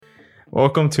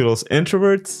Welcome to Los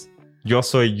Introverts. Yo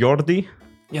soy Jordi,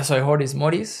 Yo soy Jordis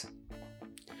Moris.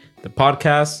 the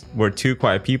podcast where two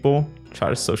quiet people try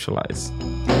to socialize.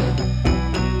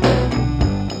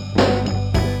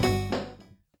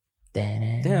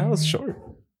 Yeah, that was short.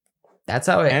 That's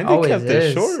how it Andy always kept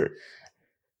is. it short.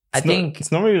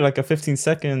 It's normally like a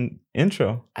 15-second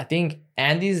intro. I think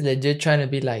Andy's legit trying to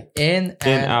be like in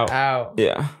and out.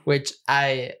 Yeah. Which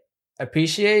I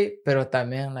appreciate, pero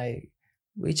también like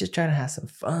we just trying to have some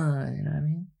fun, you know what I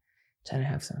mean? Trying to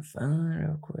have some fun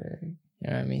real quick, you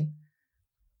know what I mean?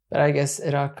 But I guess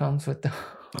it all comes with the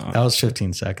That was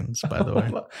 15 seconds, by the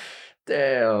way.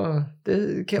 Damn,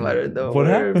 this came out of What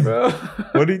nowhere, happened? bro.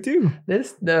 What did he do?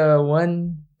 This the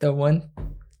one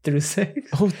through 6.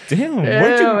 Oh, damn.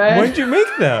 Yeah, man. When'd you make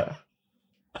that?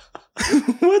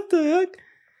 What the heck?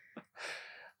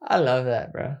 I love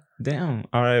that, bro. Damn.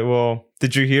 All right. Well,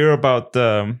 did you hear about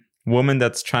the woman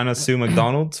that's trying to sue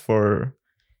McDonald's for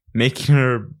making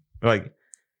her, like,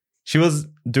 she was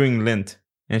doing Lent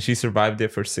and she survived it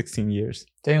for 16 years.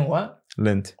 Doing what?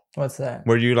 Lent. What's that?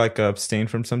 Where you, like, abstain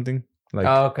from something. Like,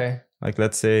 Oh, okay. like,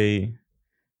 let's say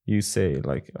you say,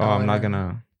 like, I'm not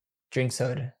gonna. Drink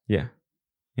soda. Yeah.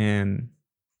 And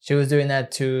She was doing that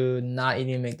to not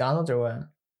eating McDonald's or what?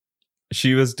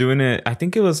 she was doing it, I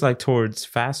think it was, like, towards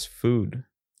fast food.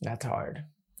 That's hard.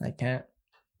 I can't.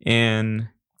 And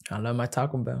I love my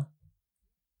Taco Bell.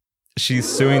 she's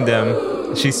suing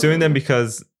them. She's suing them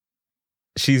because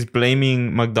she's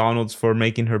blaming McDonald's for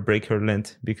making her break her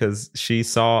Lent because she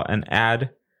saw an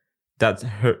ad that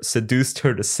seduced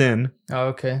her to sin. Oh,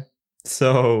 okay.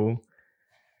 So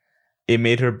it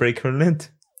made her break her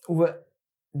Lent. What?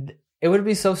 It would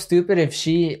be so stupid if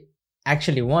she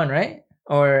actually won, right?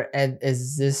 Or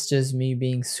is this just me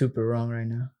being super wrong right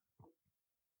now?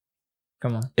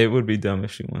 Come on. It would be dumb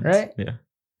if she won. Right? Yeah.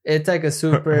 It's like a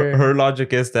super... Her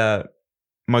logic is that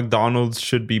McDonald's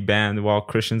should be banned while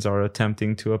Christians are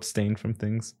attempting to abstain from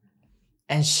things.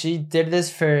 And she did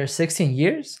this for 16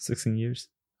 years? 16 years.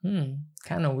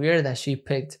 Kind of weird that she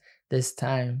picked this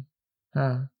time.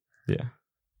 Huh? Yeah.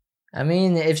 I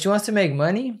mean, if she wants to make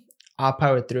money, I'll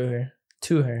power through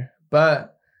to her.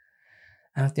 But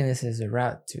I don't think this is a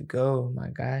route to go, my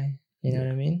guy. You know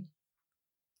what I mean?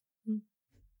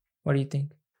 What do you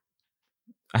think?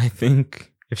 I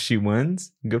think if she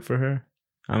wins, good for her.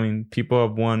 I mean, people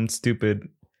have won stupid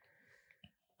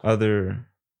other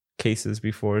cases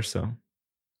before, so.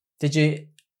 Did you?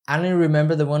 I don't even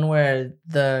remember the one where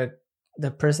the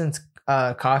person's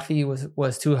coffee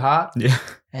was too hot. Yeah.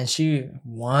 And she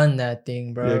won that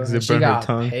thing, bro. Yeah, 'cause it And she burned her got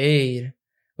tongue. paid.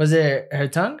 Was it her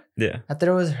tongue? Yeah. I thought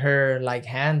it was her like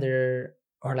hand or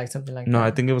like something like No, that.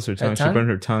 I think it was her tongue. She tongue? burned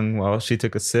her tongue while she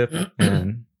took a sip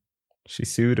and she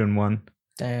sued and won.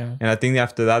 Damn. And I think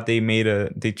after that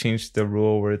they changed the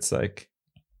rule where it's like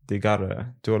they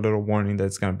gotta do a little warning that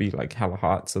it's gonna be like hella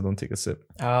hot, so don't take a sip.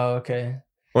 Oh, okay.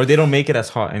 Or they don't make it as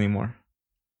hot anymore.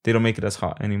 They don't make it as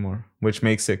hot anymore, which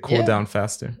makes it cool Yeah. down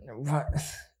faster. What?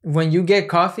 When you get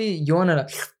coffee, you wanna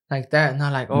like that,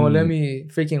 not like let me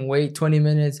freaking wait 20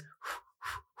 minutes,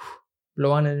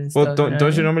 blow on it and Well, stuff.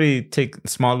 don't you normally take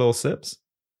small little sips?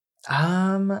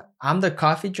 I'm the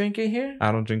coffee drinker here.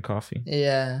 I don't drink coffee,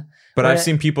 Yeah, but Well, I've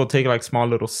seen people take like small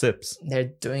little sips. they're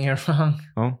doing it wrong.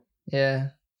 Oh, Yeah,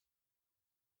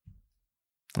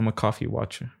 I'm a coffee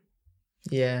watcher.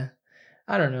 yeah.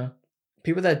 I don't know.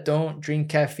 People that don't drink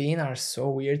caffeine are so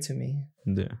weird to me.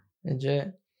 Yeah,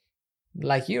 Legit.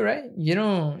 Like you, right? You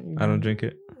don't. I don't drink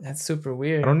it. That's super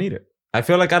weird. I don't need it. I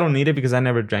feel like I don't need it because I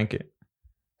never drank it.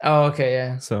 Oh, okay,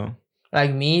 yeah. So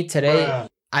Like me today,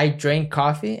 I drank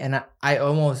coffee and I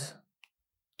almost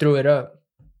threw it up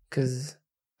because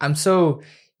I'm so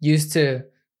used to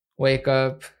wake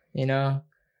up,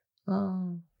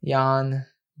 yawn,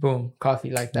 boom,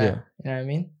 coffee like that. Yeah. You know what I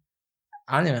mean?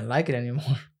 I don't even like it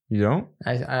anymore. you don't?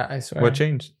 I swear. What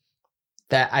changed?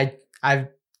 That I've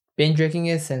been drinking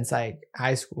it since like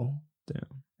high school. Damn.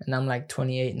 And I'm like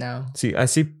 28 now. See, I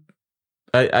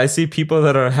see people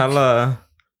that are hella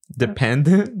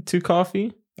dependent to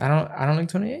coffee. I don't look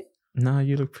 28. Nah,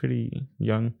 you look pretty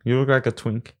young. You look like a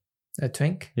twink. A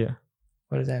twink? Yeah.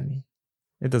 What does that mean?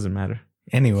 It doesn't matter.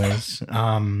 Anyways,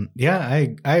 yeah,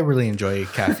 I really enjoy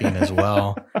caffeine as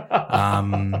well.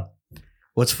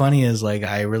 What's funny is like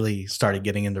I really started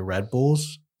getting into Red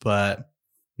Bulls, but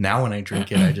now when I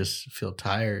drink it, I just feel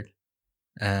tired.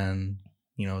 And,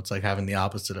 it's like having the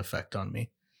opposite effect on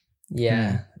me.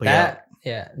 Yeah. But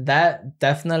that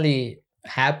definitely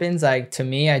happens. Like to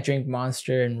me, I drink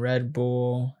Monster and Red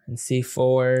Bull and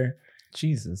C4.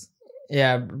 Jesus.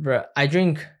 Yeah, bro. I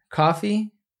drink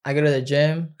coffee. I go to the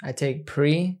gym. I take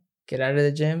get out of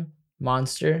the gym,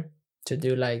 Monster, to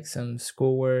do like some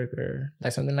schoolwork or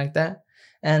like something like that.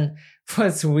 And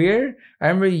what's weird, I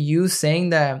remember you saying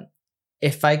that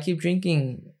if I keep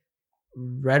drinking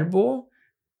Red Bull,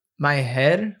 my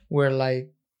head were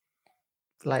like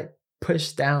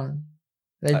pushed down.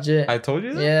 Legit. I told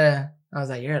you that? Yeah. I was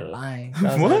like, you're lying. I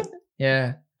was What? like,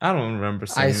 yeah. I don't remember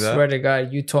saying I that. swear to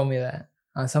God, you told me that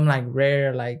on some like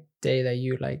rare like day that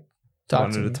you like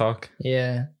talked to Wanted me. to talk.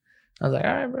 Yeah. I was like,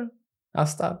 all right, bro, I'll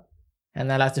stop. And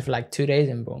that lasted for like 2 days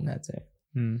and boom, that's it.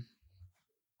 Hmm.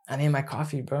 I need my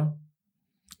coffee, bro.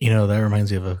 You know, that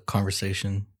reminds me of a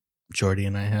conversation Jordy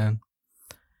and I had.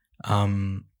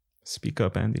 Speak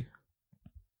up, Andy.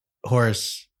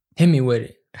 Horace, Hit me with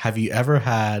it. have you ever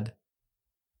had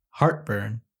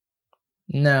heartburn?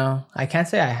 No, I can't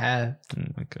say I have. Oh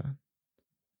my god.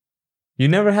 You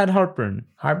never had heartburn.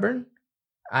 Heartburn?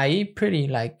 I eat pretty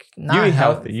like not You eat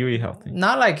health- healthy. You eat healthy.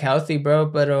 Not like healthy, bro,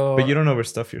 but But you don't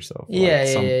overstuff yourself. Yeah, like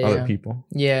some yeah, other yeah. people.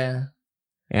 Yeah.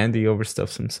 Andy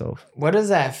overstuffs himself. What does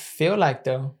that feel like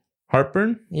though?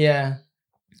 Heartburn? Yeah.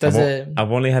 Does it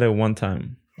I've only had it one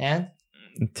time. and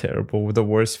Terrible. The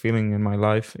worst feeling in my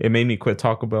life. It made me quit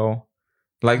Taco Bell.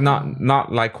 Like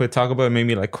not like quit Taco Bell. It made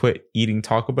me like quit eating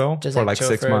Taco Bell just for like chill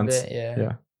 6 for a months. bit, yeah.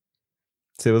 Yeah.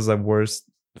 So it was the worst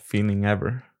feeling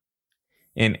ever.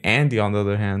 And Andy, on the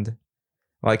other hand,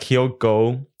 like he'll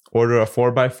go order a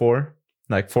 4x4,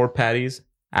 like 4 patties,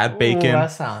 add Ooh, bacon,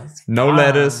 that sounds no fun.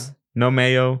 lettuce, no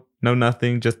mayo, no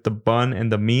nothing, just the bun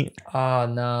and the meat. Oh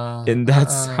no. And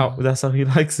that's how he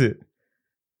likes it.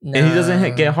 And he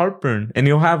doesn't get heartburn. And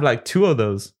he'll have like 2 of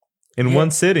those in Yeah. one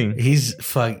sitting. He's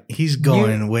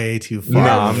going way too far. No,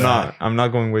 Yeah. I'm not. I'm not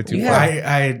going way too You far.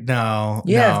 have- no.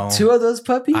 You have 2 of those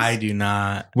puppies? I do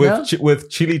not. With No? with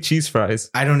chili cheese fries.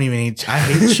 I don't even eat. I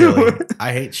hate chili.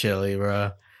 I hate chili,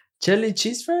 bro. Chili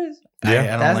cheese fries? Yeah. I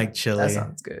don't That- like chili. That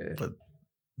sounds good. But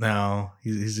no,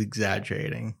 he's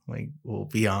exaggerating. Like, well,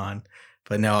 beyond.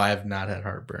 But no, I have not had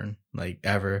heartburn, like,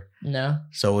 ever. No.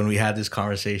 So when we had this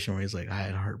conversation where he's like, I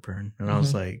had heartburn. And I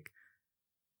was Mhm. like,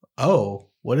 oh,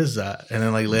 what is that? And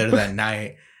then like later that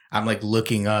night, I'm like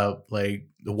looking up, like,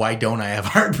 why don't I have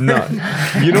heartburn? No.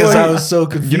 You know Because what I he- was so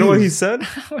confused. You know what he said?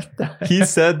 What the He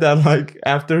said that like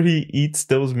after he eats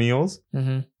those meals,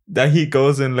 Mhm. that he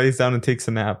goes and lays down and takes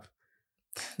a nap.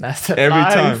 That's a Every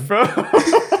lie, time. bro.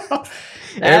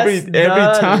 every That's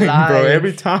the time, bro. lie.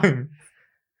 Every time.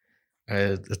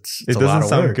 It's It a lot doesn't of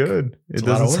sound work. good. It's It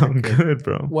a lot of doesn't sound work. good,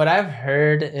 bro. What I've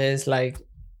heard is like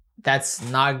that's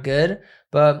not good,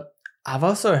 but I've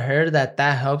also heard that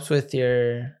helps with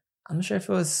your, I'm not sure if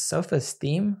it was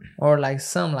self-esteem or like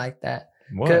something like that.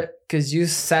 What? Because you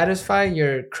satisfy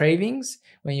your cravings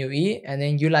when you eat, and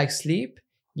then you like sleep,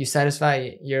 you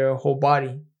satisfy your whole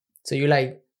body. So you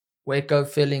like wake up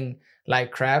feeling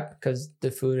like crap because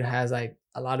the food has like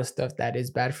a lot of stuff that is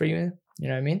bad for you. You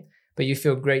know what I mean? But you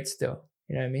feel great still.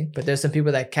 You know what I mean? But there's some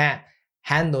people that can't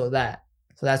handle that.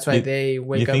 So that's why they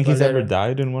wake You up. think a he's ever little-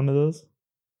 died in one of those?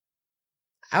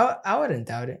 I wouldn't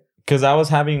doubt it. Because I was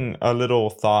having a little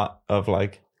thought of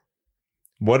like,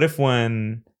 what if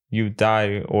when you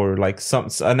die or like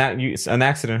an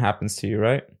accident happens to you,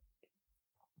 right?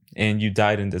 And you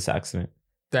died in this accident.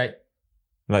 Right.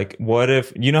 Like, what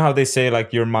if, you know how they say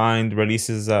like your mind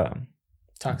releases the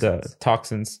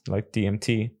toxins like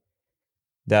DMT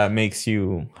that makes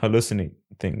you hallucinate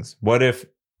things? What if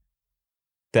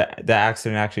the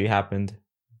accident actually happened,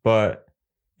 but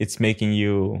it's making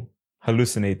you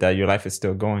hallucinate that your life is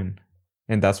still going,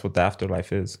 and that's what the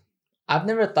afterlife is? I've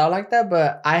never thought like that,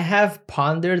 but I have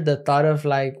pondered the thought of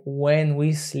like when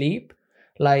we sleep,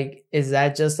 like, is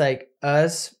that just like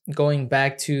us going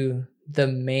back to the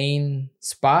main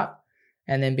spot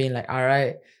and then being like, all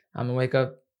right, I'm gonna wake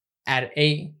up at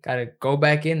 8, gotta go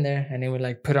back in there, and then we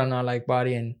like put on our like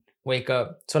body and wake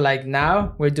up. So like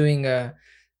now we're doing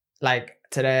like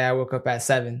today I woke up at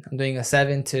 7. I'm doing a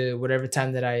 7 to whatever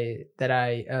time that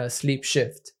I sleep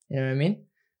shift. You know what I mean?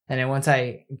 And then once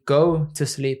I go to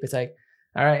sleep, it's like,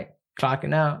 all right,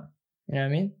 clocking out. You know what I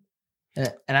mean?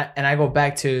 And I go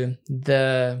back to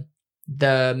the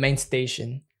main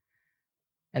station.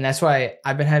 And that's why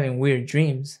I've been having weird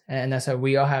dreams. And that's why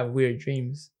we all have weird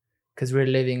dreams. Because we're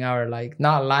living our like,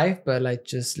 not life, but like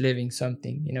just living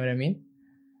something. You know what I mean?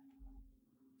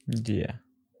 Yeah.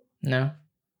 No?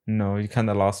 You kind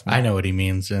of lost me. I know what he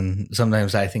means, and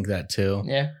sometimes I think that too.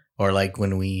 Yeah. Or like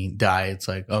when we die, it's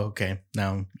like, oh, okay,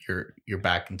 now you're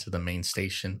back into the main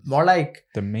station. More like,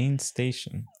 The main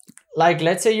station. like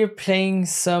let's say you're playing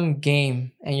some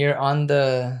game and you're on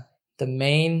the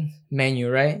main menu,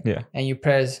 right? Yeah. And you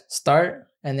press start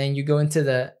and then you go into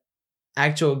the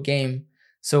actual game.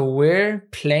 So we're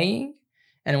playing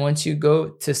and once you go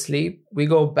to sleep, we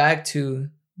go back to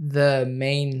the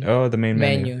main the main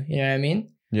menu. You know what I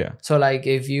mean? Yeah. So like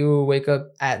if you wake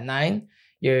up at 9,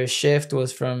 your shift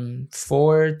was from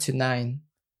 4 to 9.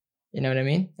 You know what I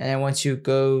mean? And then once you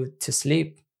go to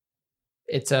sleep,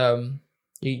 it's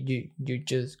you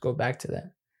just go back to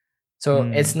that. So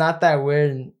it's not that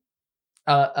we're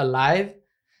alive.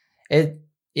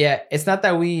 It's not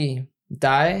that we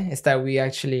die. It's that we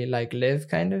actually like live,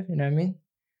 kind of. You know what I mean?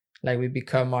 Like we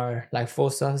become our like full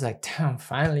selves. Like, damn,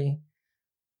 finally,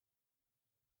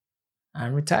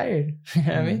 I'm retired. You know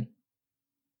what I mean?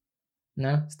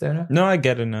 No, still no. No, I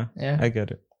get it now. Yeah, I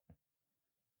get it.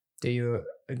 Do you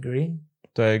agree?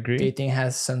 Do I agree? Do you think it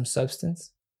has some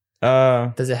substance? Uh,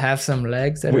 Does it have some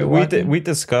legs that we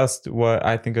discussed what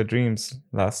I think of dreams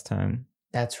last time,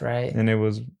 That's right. and it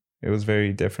was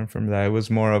very different from that. It was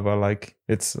more of a like,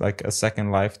 it's like a second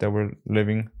life that we're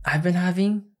living. I've been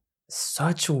having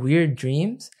such weird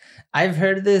dreams. I've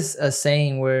heard this a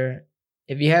saying where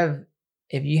if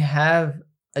you have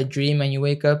a dream and you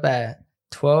wake up at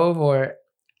 12 or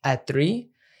at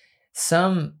 3,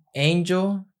 some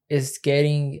angel is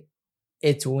getting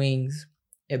its wings.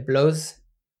 It blows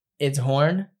its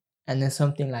horn, and then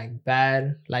something like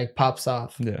bad like pops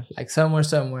off. Yeah. Like somewhere,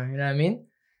 you know what I mean?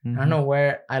 Mm-hmm. I don't know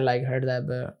where I like heard that,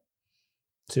 but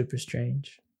super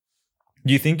strange.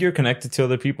 Do you think you're connected to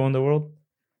other people in the world?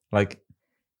 Like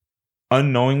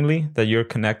unknowingly that you're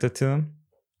connected to them?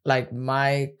 Like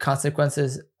my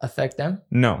consequences affect them?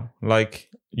 No, like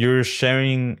you're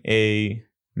sharing a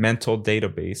mental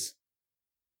database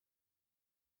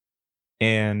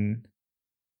and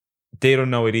they don't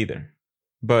know it either.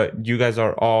 But you guys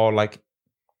are all like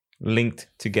linked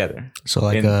together. So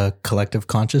like a collective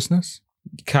consciousness?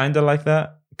 Kind of like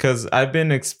that. Because I've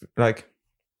been like,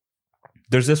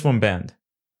 there's this one band,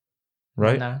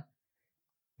 right? Mana.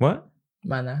 What?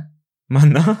 Mana.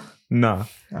 Mana? No.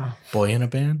 Oh. Boy in a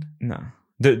band? No.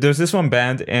 There's this one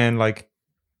band, and like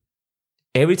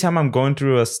every time I'm going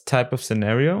through a type of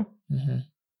scenario,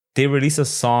 they release a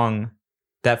song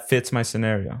that fits my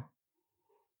scenario.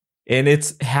 And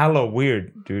it's hella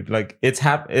weird, dude. Like it's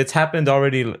happened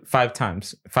already 5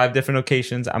 times, 5 different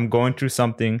occasions. I'm going through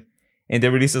something and they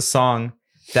release a song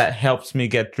that helps me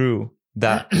get through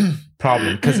that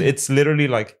problem. Because it's literally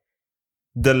like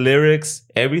the lyrics,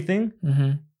 everything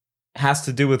has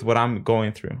to do with what I'm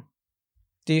going through.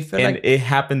 Do you feel and like it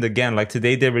happened again? Like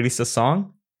today they released a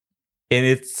song and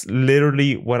it's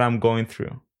literally what I'm going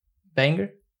through.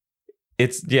 Banger?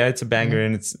 It's a banger.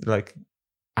 And it's like,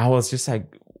 I was just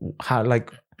like, how, do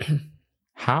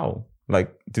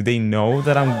they know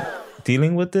that I'm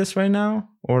dealing with this right now?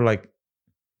 Or like,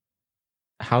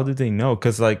 how do they know?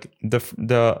 Because like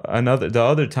the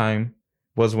other time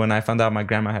was when I found out my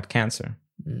grandma had cancer.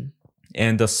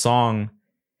 And the song,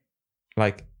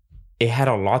 like, it had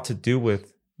a lot to do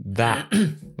with that.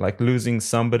 Like losing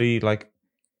somebody, like,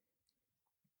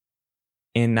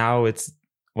 and now it's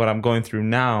what I'm going through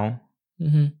now.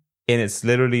 And it's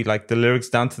literally like the lyrics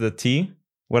down to the T,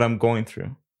 what I'm going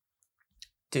through.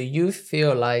 Do you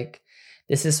feel like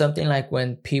this is something like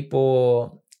when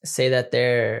people say that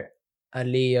they're a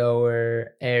Leo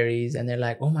or Aries and they're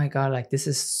like, oh my God, like this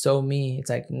is so me. It's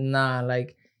like, nah,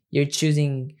 like you're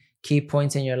choosing key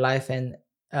points in your life and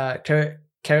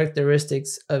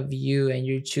characteristics of you, and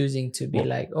you're choosing to be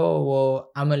like, oh,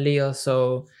 well, I'm a Leo,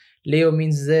 so Leo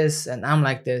means this and I'm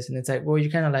like this. And it's like, well,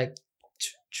 you're kind of like,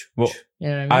 well, you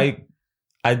know what I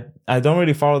mean? I don't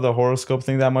really follow the horoscope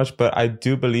thing that much, but I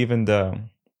do believe in the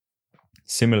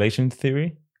simulation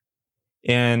theory.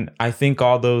 And I think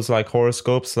all those like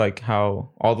horoscopes, like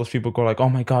how all those people go like, oh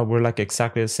my God, we're like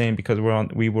exactly the same because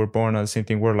we were born on the same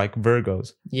thing. We're like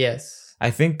Virgos. Yes.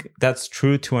 I think that's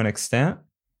true to an extent,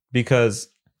 because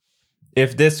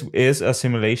if this is a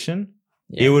simulation,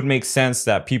 it would make sense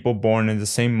that people born in the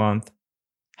same month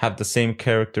have the same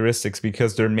characteristics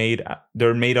because they're made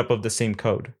up of the same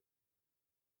code.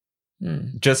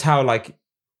 Just how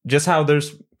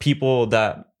there's people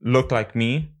that look like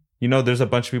me, you know, there's a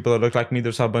bunch of people that look like me,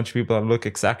 there's a bunch of people that look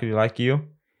exactly like you.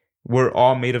 We're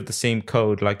all made of the same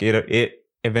code. Like it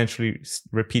eventually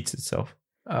repeats itself.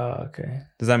 Oh, okay.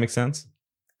 Does that make sense?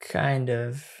 Kind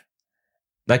of.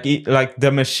 Like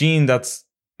the machine that's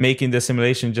making the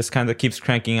simulation just kind of keeps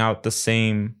cranking out the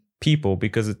same people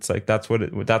because it's like that's what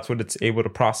it's able to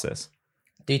process.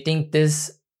 Do you think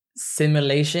this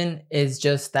simulation is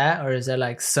just that, or is there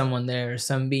like someone there or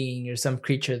some being or some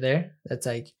creature there that's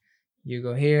like, you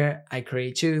go here, I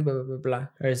create you, blah blah blah blah,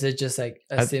 or is it just like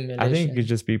a simulation? I think it could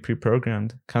just be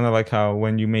pre-programmed, kind of like how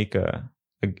when you make a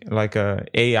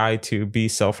AI to be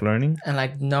self-learning, and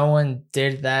like no one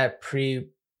did that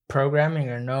programming,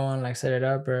 or no one like set it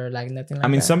up, or like nothing like I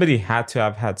mean, that? somebody had to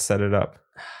have had set it up,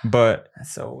 but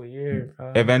That's so weird,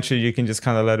 bro. eventually you can just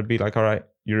kind of let it be like, all right,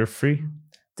 you're free.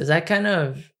 Does that kind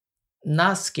of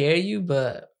not scare you,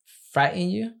 but frighten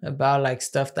you about like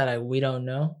stuff that like we don't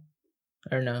know,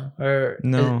 or no, or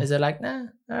No. Is it like, nah,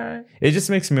 all right? It just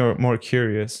makes me more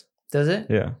curious. Does it?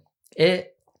 Yeah.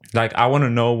 It Like, I want to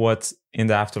know what's in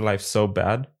the afterlife so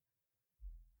bad.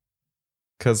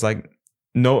 Because, like,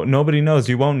 nobody knows.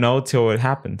 You won't know till it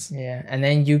happens. yeah, and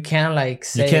then you can't like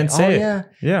say, can't oh say it. yeah,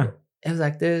 Yeah. it was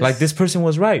like this, Like, this person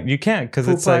was right. You can't, because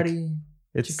pool it's like, party,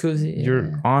 it's jacuzzi. you're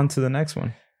yeah. on to the next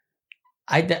one.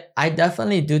 I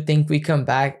definitely do think we come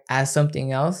back as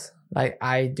something else. Like,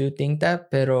 I do think that,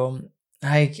 pero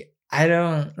like, I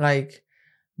don't like,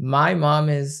 my mom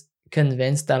is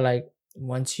convinced that like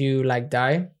once you like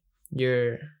die,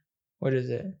 your, what is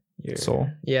it? Your Soul.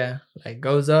 Yeah. Like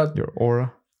goes up, Your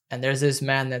aura. and there's this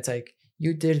man that's like,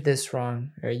 you did this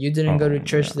wrong, or you didn't go to Oh,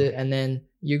 church, yeah. and then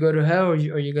you go to hell, or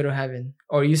you go to heaven,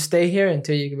 or you stay here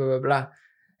until you blah, blah, blah.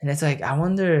 And it's like, I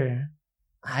wonder,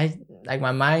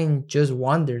 my mind just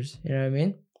wanders, you know what I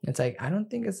mean? It's like, I don't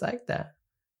think it's like that.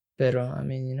 Pero, I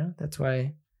mean, you know, that's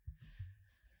why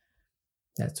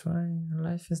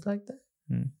life is like that.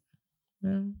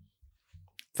 Yeah.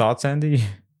 Thoughts, Andy?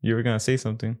 You were going to say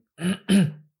something.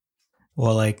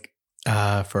 Well, like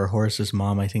for Horace's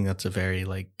mom, I think that's a very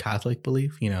like Catholic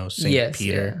belief. You know, Saint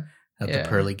Peter at Yeah. the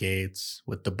pearly gates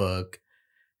with the book,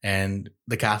 and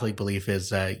the Catholic belief is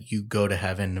that you go to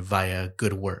heaven via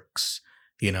good works.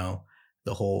 You know,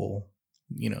 the whole,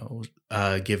 you know,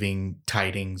 giving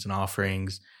tidings and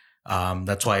offerings.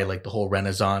 That's why like the whole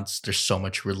Renaissance, there's so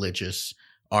much religious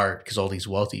art, because all these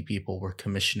wealthy people were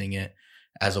commissioning it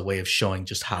as a way of showing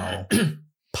just how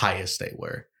pious they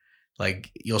were.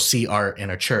 Like, you'll see art in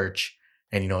a church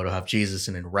and, you know, it'll have Jesus,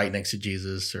 and then right next to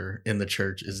Jesus or in the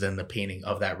church is then the painting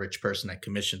of that rich person that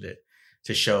commissioned it,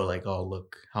 to show like, oh,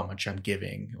 look how much I'm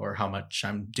giving or how much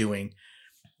I'm doing,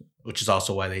 which is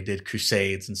also why they did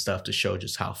crusades and stuff, to show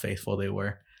just how faithful they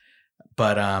were.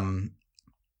 But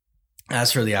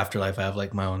as for the afterlife, I have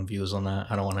like my own views on that.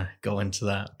 I don't want to go into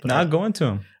that. But Nah, go into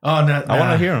him. Oh, no. I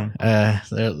want to hear him.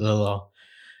 They're a little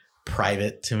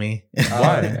private to me.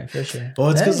 Why? Okay, for sure. Well,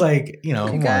 it's because Hey, like, you know,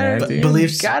 you Come on, gotta, Andy. you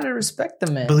beliefs gotta respect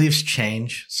the man. beliefs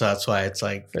change. So that's why it's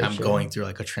like For I'm sure. going through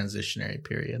like a transitionary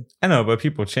period. I know, but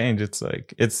people change. It's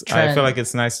like, I Trend. feel like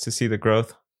it's nice to see the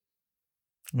growth.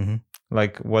 Mhm.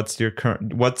 Like,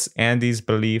 what's Andy's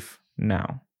belief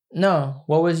now? No,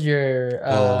 what was your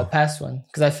Oh. past one?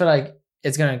 Because I feel like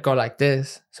it's gonna go like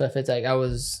this. So if it's like, I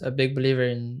was a big believer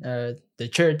in the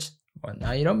church, well,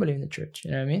 now you don't believe in the church. You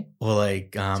know what I mean? Well,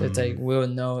 like, So it's like, we'll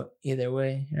know either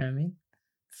way. You know what I mean?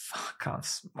 Fuck, I'm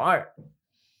smart.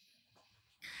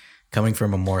 coming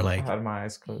from a more like, I had my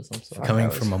eyes closed. I'm sorry. coming that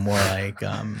was- from a more like,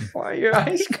 Why are your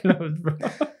eyes closed, bro?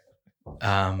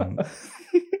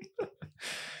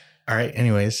 all right.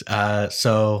 Anyways,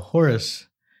 so Horace,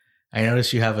 I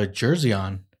noticed you have a jersey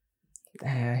on.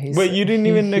 Yeah, Wait, you didn't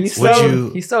even he's Would so, you-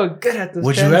 he's so good at this.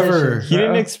 would you ever- transitions, He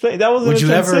didn't bro. explain. That wasn't Would a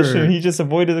you ever- transition. He just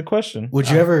avoided the question. Would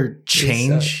you ever suck.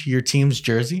 change your team's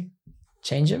jersey?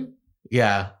 change him?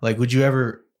 Yeah. Like, would you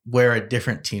ever wear a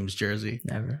different team's jersey?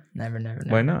 Never.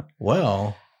 Why not?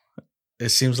 Well, it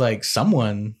seems like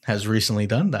someone has recently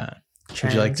done that.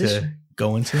 Would you like to Transition.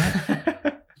 go into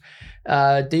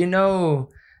that? Do you know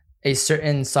a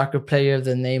certain soccer player of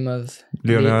the name of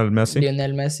Lionel Messi?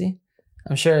 Lionel Messi?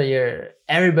 I'm sure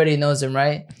everybody knows him,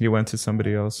 right? He went to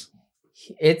somebody else.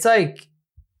 It's like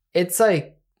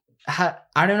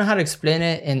I don't know how to explain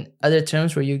it in other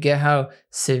terms where you get how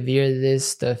severe this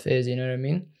stuff is. You know what I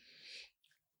mean?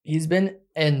 He's been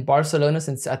in Barcelona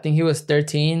since I think he was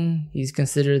 13. He's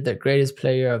considered the greatest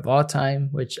player of all time,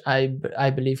 which I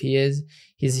believe he is.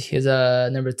 He's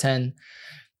number 10.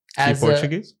 Is he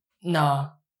Portuguese? No,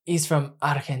 he's from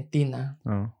Argentina.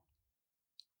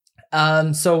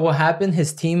 Oh. So what happened?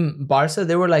 His team Barca,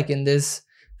 they were like in this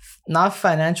not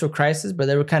financial crisis, but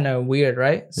they were kind of weird,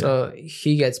 right? Yeah. So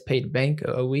he gets paid bank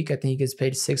a week. I think he gets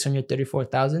paid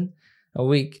 634,000 a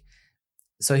week.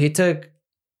 So he took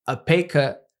a pay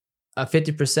cut of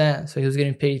 50%. So he was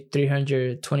getting paid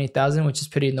 320,000, which is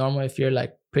pretty normal if you're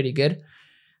like pretty good.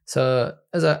 So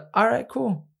I was like, all right,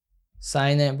 cool.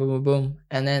 Sign it, boom, boom, boom.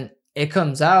 And then it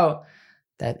comes out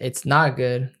that it's not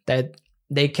good, that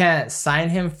they can't sign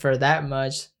him for that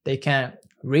much. They can't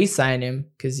re-sign him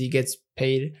because he gets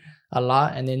paid a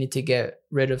lot, and they need to get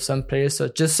rid of some players. So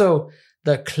just so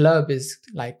the club is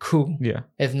like cool. Yeah.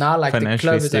 If not, like the Financially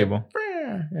club is stable. like,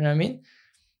 "Brr," you know what I mean?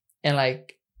 And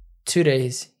like 2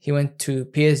 days, he went to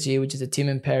PSG, which is a team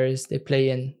in Paris. They play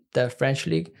in the French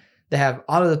league. They have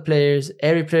all of the players.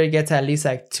 Every player gets at least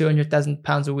like 200,000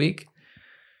 pounds a week.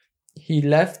 He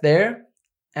left there,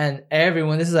 and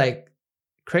everyone, this is like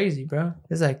crazy, bro.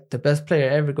 This is like the best player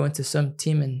ever going to some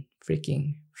team in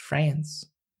freaking France.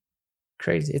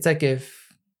 Crazy. It's like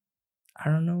if, I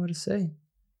don't know what to say.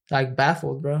 Like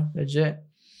baffled, bro. Legit.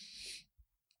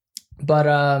 But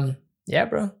yeah,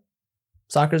 bro.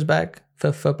 Soccer's back.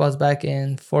 Football's back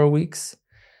in 4 weeks.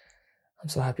 I'm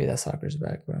so happy that soccer's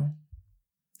back, bro.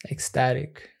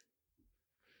 Ecstatic.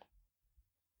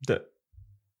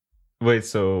 Wait,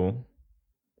 so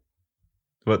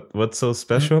what's so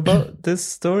special about this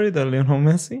story, the Lionel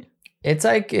Messi? It's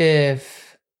like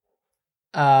if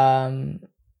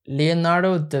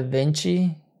Leonardo da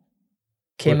Vinci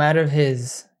came out of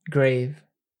his grave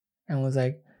and was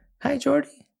like, "Hi,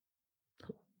 Jordy."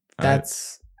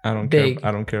 That's I don't big. care.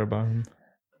 I don't care about him.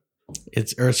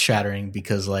 It's earth shattering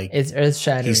because like it's earth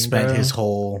shattering. he spent bro. his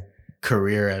whole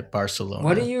career at Barcelona.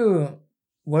 What do you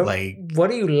what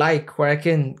do you like where I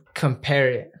can compare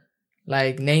it?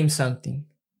 Like name something.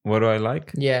 What do I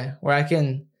like? Yeah, where I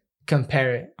can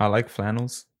compare it. I like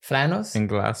flannels Flannels? and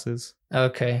glasses,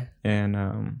 Okay.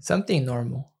 and Something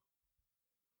normal.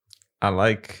 I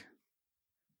like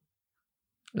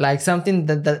Something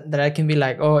that I can be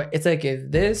like, oh, it's like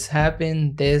if this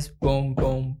happened, this boom,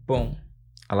 boom, boom.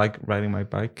 I like riding my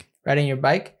bike. Riding your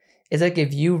bike. It's like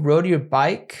if you rode your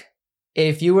bike,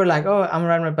 if you were like, oh, I'm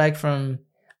riding my bike from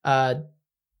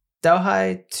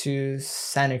Delhi to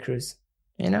Santa Cruz,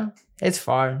 you know, it's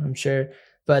far, I'm sure.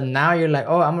 But now you're like,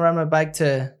 oh, I'm gonna ride my bike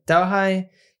to Delhi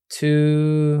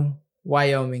to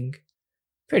Wyoming.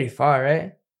 Pretty far,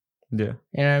 right? Yeah.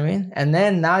 You know what I mean? And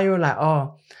then now you're like,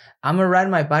 oh, I'm gonna ride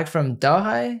my bike from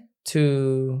Delhi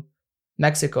to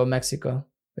Mexico,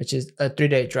 which is a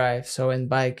 3-day drive. So in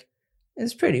bike,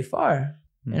 it's pretty far.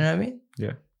 You know what I mean?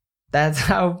 Yeah. That's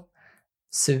how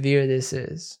severe this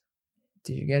is.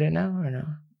 Do you get it now or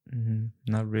no?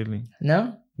 Not really.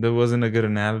 No? That wasn't a good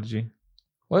analogy.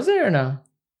 Was it or no?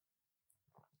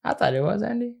 I thought it was,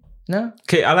 Andy. No?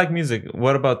 Okay, I like music.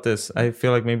 What about this? I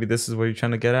feel like maybe this is what you're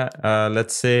trying to get at.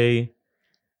 Let's say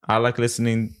I like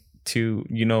listening to,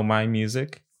 my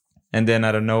music, and then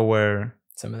out of nowhere,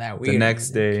 Some of that weird the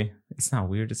next music. day, it's not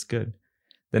weird, it's good.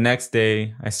 The next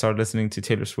day, I start listening to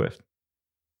Taylor Swift.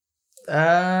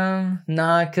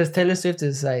 Nah, because Taylor Swift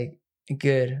is like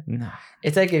good. Nah.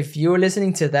 It's like if you were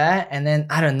listening to that and then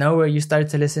out of nowhere you started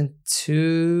to listen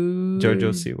to Jojo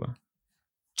Siwa.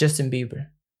 Justin Bieber,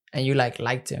 and you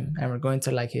liked him, and we're going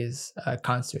to like his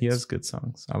concerts. He has good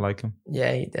songs. I like him.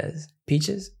 Yeah, he does.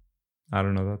 Peaches. I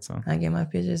don't know that song. I get my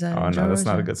peaches out. Oh of no, that's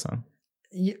not a Georgia. good song.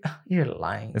 You're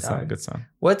lying. It's dog. not a good song.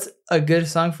 What's a good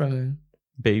song from him?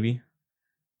 Baby.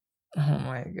 Oh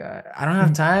my god, I don't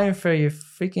have time for your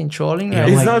freaking trolling. You right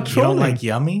don't It's now. not you don't trolling. like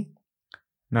Yummy?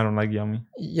 I don't like Yummy.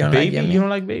 You don't Baby? like Yummy? You don't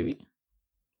like Baby?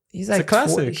 He's It's a like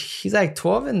classic. He's like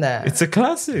 12 in that. It's a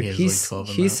classic. He is He's like 12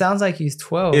 in he that. sounds like he's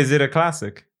 12. Is it a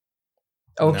classic?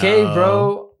 Okay,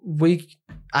 No. bro.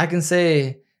 I can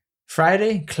say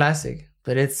Friday classic,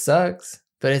 but it sucks.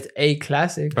 But it's a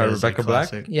classic. By It is a Rebecca Black?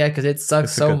 classic. Yeah, because it sucks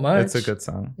It's a so good- much. It's a good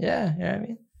song. Yeah, you know what I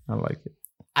mean? I like it.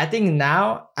 I think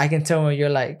now I can tell when you're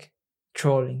like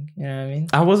trolling. You know what I mean?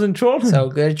 I wasn't trolling. So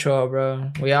good troll,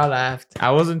 bro. We all laughed.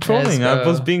 I wasn't trolling. Let's I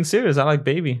was go. being serious. I like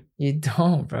Baby. You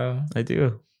don't, bro. I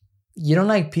do. You don't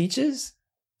like Peaches?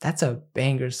 That's a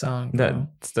banger song, bro.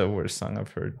 That's the worst song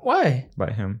I've heard Why?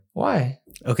 by him. Why?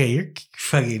 Okay, you're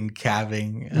fucking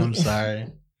capping. I'm sorry.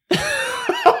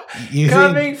 You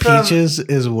Coming think from- Peaches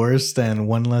is worse than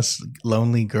One Less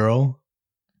Lonely Girl?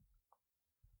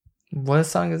 What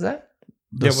song is that?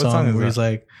 The Yeah, what song is where that? he's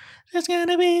like, "There's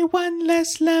gonna be one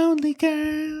less lonely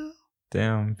girl."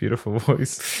 Damn, beautiful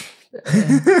voice.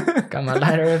 Got my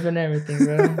lighter up and everything,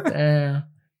 bro. Damn.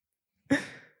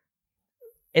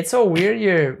 It's so weird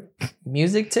your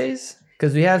music taste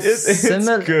because we have It's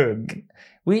similar. good.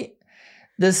 We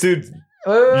this Dude,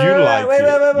 wait,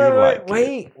 like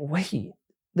it. wait.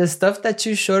 The stuff that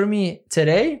you showed me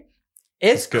today,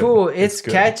 it's good. cool. It's It's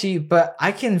good. catchy, but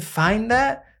I can find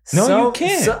that. No, so, you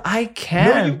can't. So I can,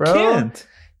 no, you bro. can't.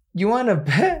 You want to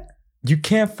bet? You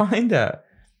can't find that.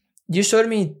 You showed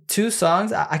me 2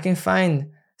 songs. I can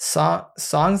find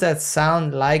songs that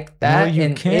sound like that you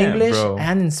in can't, English bro.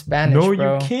 and in Spanish, No,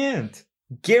 bro. you can't.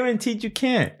 Guaranteed you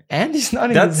can't. And he's not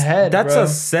in That's his head, that's bro. a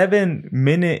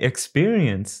 7-minute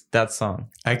experience. That song.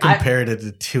 I compared it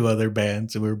to 2 other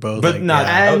bands, and we were both But like, not-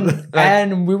 yeah.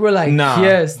 and we were like, Nah,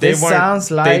 yes, they this weren't-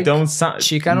 sounds like They don't sound.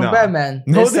 Chicano no. Batman.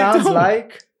 No, This they sounds don't.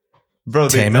 like Bro,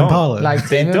 they Tame don't. Impala. like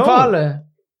They Tame don't. Impala.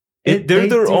 They're They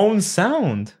their do- own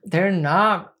sound. They're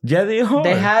not. Yeah, they are.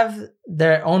 They have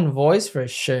their own voice for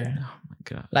sure. Oh my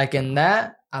God. Like in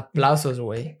that, aplausos,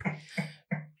 way.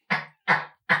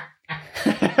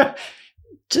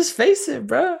 Just face it,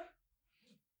 bro.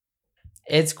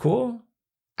 It's cool.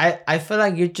 I feel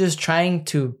like you're just trying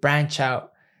to branch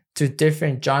out to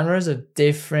different genres of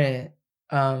different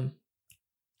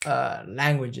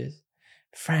languages.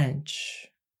 French,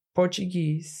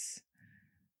 Portuguese,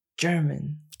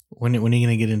 German. When are you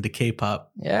gonna get into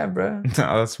K-pop? Yeah, bro. No,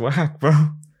 that's whack, bro.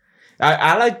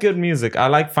 I like good music. I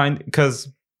like because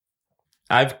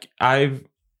I've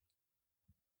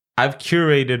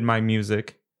curated my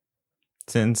music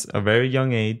since a very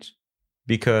young age,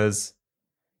 because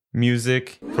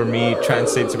music for me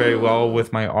translates very well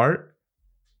with my art.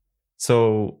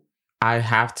 So I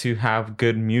have to have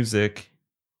good music,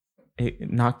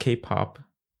 not K-pop.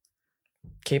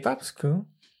 K-pop's cool.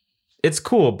 It's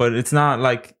cool, but it's not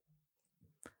like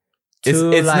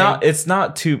it's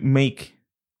not to make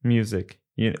music,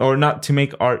 or not to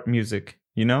make art music,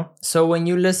 you know? So when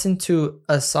you listen to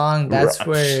a song, that's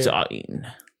Rammstein.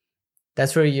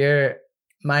 where your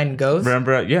mind goes.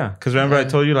 Remember, because I Yeah.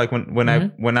 told you, like when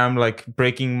Mhm. I'm like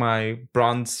breaking my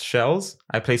bronze shells,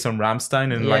 I play some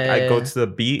Rammstein and Yeah, I go yeah. to the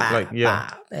beat, Bah,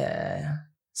 yeah.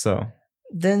 So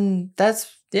Then that's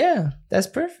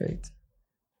perfect.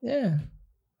 Yeah.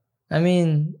 I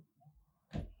mean,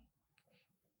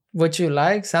 what you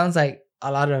like sounds like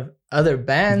a lot of other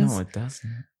bands, no, it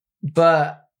doesn't.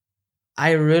 but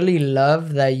I really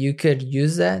love that you could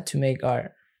use that to make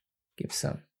art. Give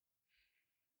some.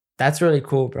 That's really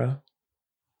cool, bro.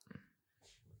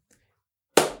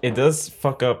 It does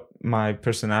fuck up my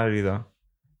personality though,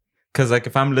 because like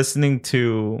if I'm listening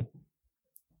to,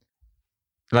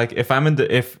 like if I'm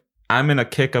in a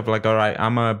kick of like, all right,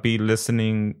 I'm gonna be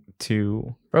listening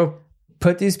to Bro,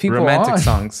 put these people romantic on.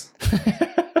 songs.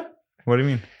 What do you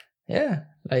mean? Yeah,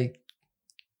 like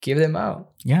give them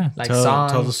out. Yeah, Like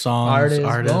tell the songs,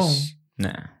 artists.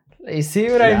 Nah. You see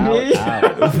what I mean?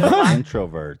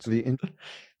 Introverts.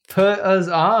 Put us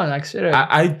on. Like shit.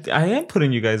 I am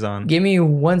putting you guys on. Give me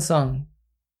one song.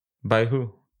 By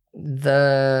who?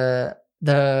 The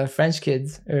French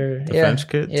kids or The French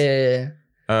kids? Yeah.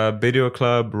 Video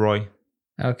Club Roy.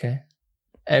 Okay.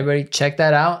 Everybody check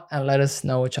that out and let us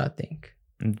know what y'all think.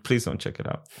 And please don't check it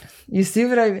out. You see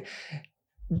what I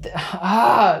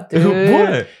dude.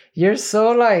 What? You're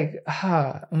so like,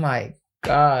 oh my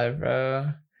God,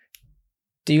 bro.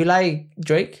 Do you like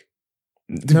Drake?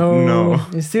 No.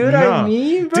 You see what No. I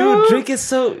mean, bro? Dude, Drake is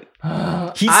so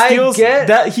he I steals get-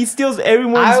 that he steals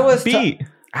everyone's beat.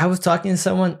 I was talking to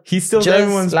someone He steals just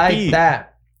everyone's like beat.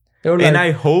 that. They were like, And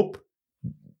I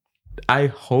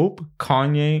hope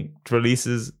Kanye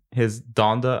releases his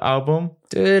Donda album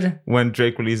dude, when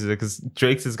Drake releases it, because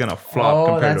Drake's is gonna flop Oh,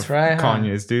 compared that's to right, huh?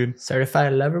 Kanye's, dude.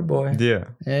 certified lover boy. Yeah.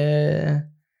 Yeah.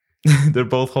 They're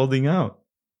both holding out.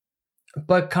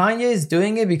 But Kanye is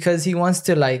doing it because he wants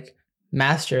to like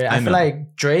master it. I know. feel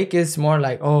like Drake is more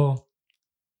like, oh,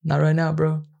 not right now,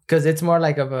 bro. Because it's more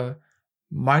like of a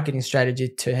marketing strategy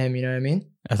to him, you know what I mean?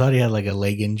 I thought he had like a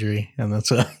leg injury, and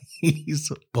that's why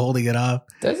he's holding it off.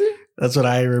 Does he? That's what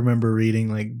I remember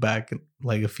reading, like back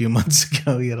like a few months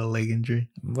ago. He had a leg injury.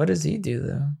 What does he do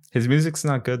though? His music's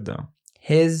not good though.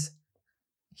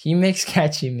 He makes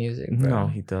catchy music, bro. No,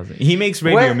 he doesn't. He makes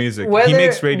radio music. He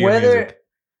makes radio music.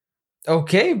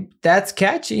 Okay, that's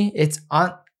catchy. It's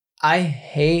on.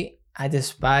 I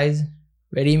despise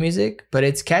radio music, but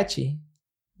it's catchy.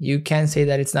 You can't say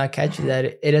that it's not catchy, that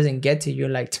it doesn't get to you.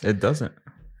 Like, It doesn't.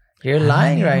 you're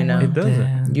lying right now. It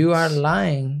doesn't. You are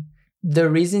lying. The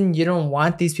reason you don't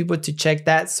want these people to check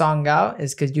that song out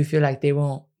is because you feel like they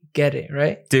won't get it,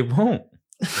 right? They won't.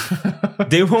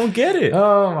 They won't get it.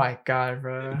 Oh my God,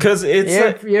 bro. Because it's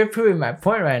like, You're proving my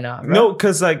point right now, bro. no,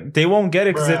 because like they won't get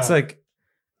it because it's like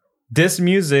this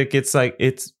music. It's like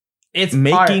it's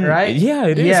making art, right? Yeah,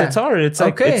 it is. Yeah. It's art. It's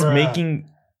like Okay. it's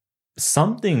making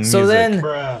something. So music.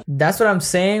 then that's what I'm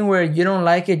saying, where you don't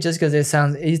like it just because it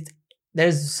sounds.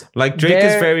 There's like Drake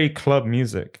is there- very club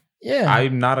music. yeah.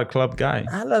 I'm not a club guy.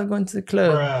 I love going to the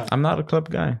club. I'm not a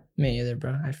club guy. Me either,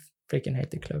 bro. I freaking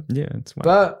hate the club. Yeah, it's why.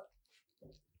 But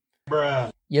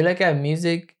you look at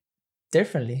music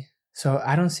differently. So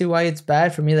I don't see why it's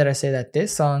bad for me that I say that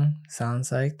this song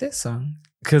sounds like this song.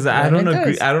 Because I And don't it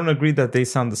agree. does. I don't agree that they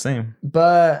sound the same.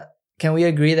 But can we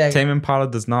agree that Tame Impala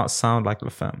does not sound like La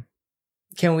Femme.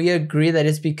 can we agree that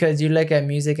it's because you look at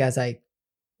music as like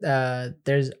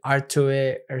there's art to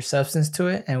it or substance to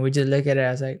it, and we just look at it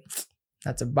as like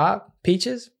that's a bop,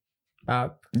 peaches,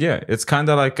 bop. Yeah, it's kind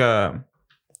of like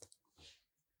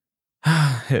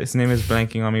his name is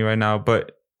blanking on me right now,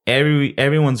 but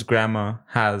everyone's grandma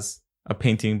has a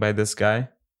painting by this guy.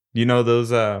 You know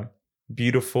those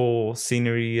beautiful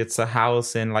scenery. It's a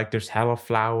house and like there's hella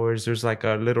flowers. There's like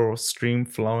a little stream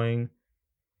flowing.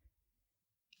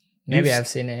 Maybe You've- I've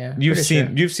seen it. Yeah.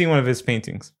 You've seen one of his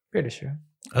paintings. Pretty sure.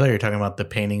 I thought you were talking about the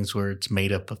paintings where it's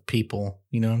made up of people.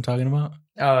 You know what I'm talking about?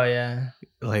 Oh yeah,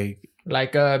 Like,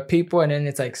 like people, and then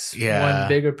it's like Yeah. one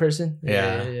bigger person.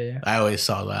 Yeah. I always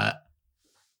saw that.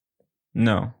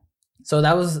 No. So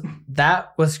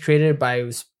that was created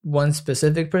by one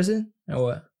specific person, or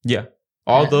what? Yeah.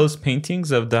 All Yeah. those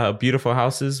paintings of the beautiful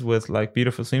houses with like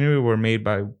beautiful scenery were made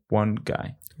by one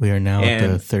guy. We are now at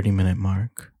And- the 30-minute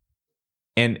mark.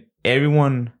 And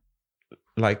everyone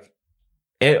like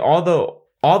all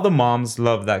the moms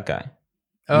love that guy.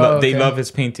 They love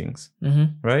his paintings,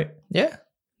 Mm-hmm. right? Yeah,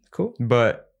 cool.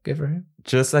 But Good for him.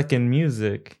 just like in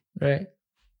music, Right.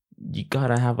 you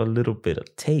gotta have a little bit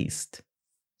of taste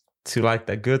to like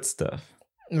the good stuff.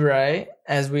 Right.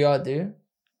 As we all do.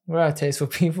 We're all tasteful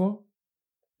people.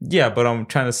 Yeah, but I'm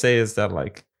trying to say is that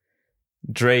like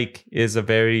Drake is a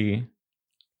very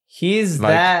He's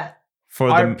Like, that for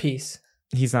art the piece.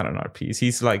 he's not an art piece.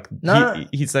 He's like No.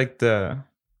 he's like the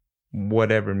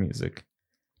whatever music.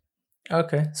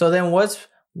 Okay. So then what's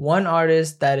one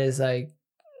artist that is like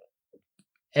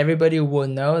everybody will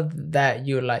know that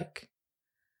you like?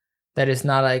 That is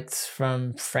not like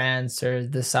from France or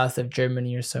the south of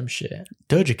Germany or some shit.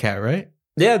 Doja Cat, right?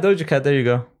 Yeah, Doja Cat. There you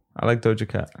go. I like Doja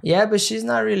Cat. Yeah, but she's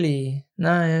not really.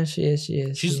 No, yeah, she is. She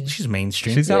is. She's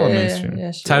mainstream. She's hella Yeah, mainstream.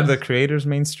 yeah, she Tyler is. the Creator's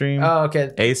mainstream. Oh,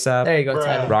 okay. ASAP. There you go,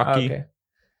 Tyler. Rocky. Okay.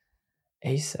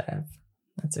 ASAP.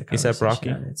 That's a A$AP conversation Rocky.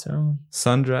 on its own.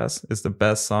 Sundress is the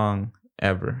best song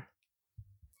ever.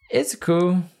 It's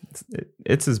cool.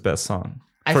 It's his best song.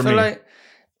 I For feel me. like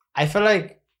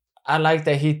I like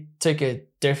that he took it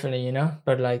differently, you know?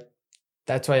 But like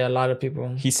that's why a lot of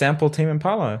people He sampled Tame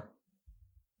Impala.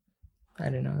 I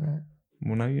didn't know that.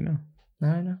 Well, now you know. No,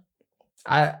 I know.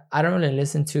 I don't really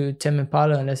listen to Tim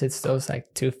Impala unless it's those like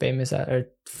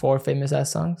four famous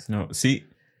ass songs. No, see,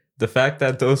 the fact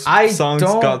that those I songs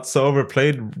don't- got so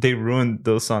overplayed, they ruined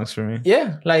those songs for me.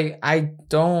 Yeah, like I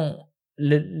don't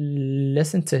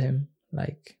listen to him.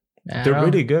 Like I They're don't know.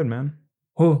 really good, man.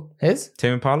 Who his?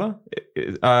 Tame Impala,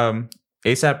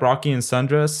 ASAP Rocky and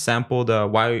Sundress sampled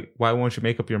 "Why Won't You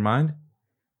Make Up Your Mind."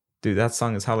 Dude, that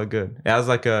song is hella good. It has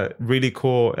like a really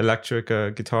cool electric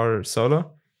guitar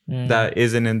solo Mm. that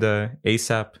isn't in the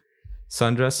ASAP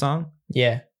Sundress song,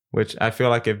 Yeah. which I feel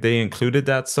like if they included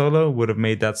that solo, would have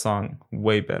made that song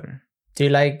way better. Do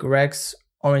you like Rex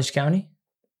Orange County?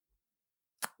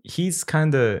 He's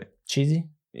kind of Cheesy,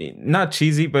 not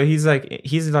cheesy, but he's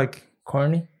like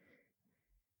corny.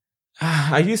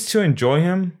 I used to enjoy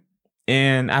him,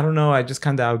 and I don't know, I just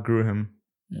kind of outgrew him.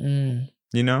 Mm.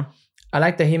 You know? I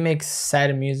like that he makes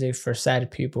sad music for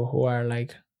sad people who are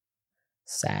like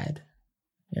sad.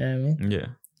 You know what I mean? Yeah.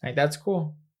 Like that's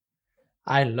cool.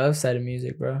 I love sad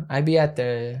music, bro. I be at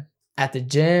the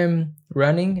gym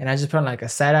running and I just put on like a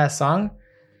sad ass song.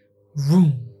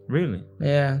 Vroom. Really?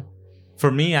 Yeah.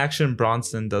 For me, Action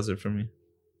Bronson does it for me.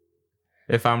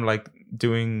 If I'm like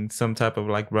doing some type of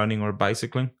like running or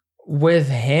bicycling. With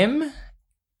him,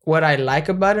 what I like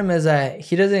about him is that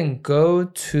he doesn't go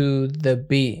to the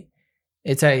beat.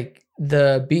 It's like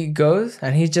the beat goes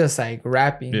and he's just like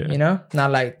rapping, Yeah. you know? Not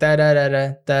like da da da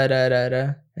da da da da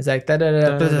da. It's like da da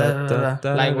da da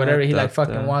da, like whatever he like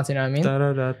fucking wants, you know what I mean?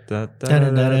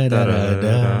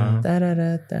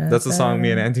 That's a song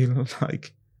me and Andy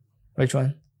like. Which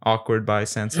one? Awkward by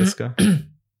Francisca.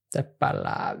 The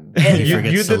palabra. He You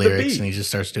forgets did the the lyrics beat. and he just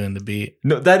starts doing the beat.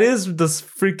 No, that is the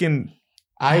freaking.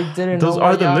 I didn't Those know are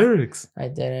what the y'all- lyrics. I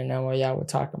didn't know what y'all were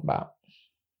talking about.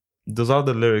 Those are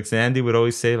the lyrics. And Andy would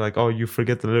always say like, "Oh, you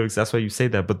forget the lyrics. That's why you say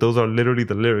that." But those are literally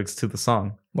the lyrics to the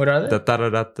song. What are they? Da da da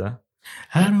da da.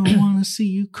 I don't want to see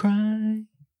you cry.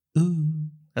 Ooh.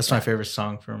 That's my favorite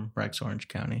song from Rex Orange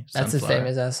County. That's his Sunflower.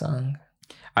 famous ass song.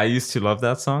 I used to love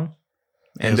that song,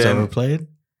 It and was then overplayed.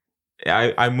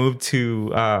 I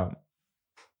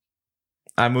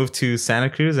moved to Santa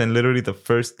Cruz, and literally the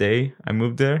first day I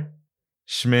moved there,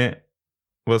 Schmidt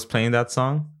was playing that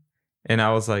song, and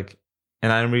I was like,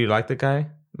 and I didn't really like the guy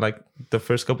like the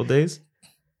first couple days.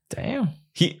 Damn.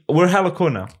 We're hella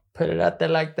cool now. Put it out there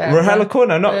like that. We're bro. hella cool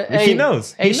now. No, Hey, he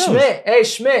knows. Hey He knows. Schmidt. Hey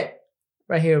Schmidt.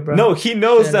 Right here, bro. No, he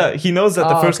knows Shut that. up. He knows that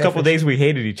the Oh, first okay, couple for days we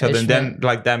hated each other, Hey, and then Schmidt.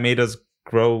 like that made us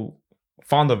grow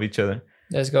fond of each other.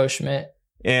 Let's go, Schmidt.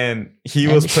 And he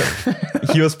was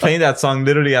he was playing that song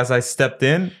literally as I stepped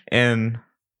in, and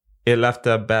it left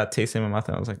a bad taste in my mouth.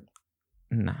 And I was like,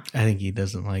 nah, I think he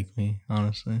doesn't like me,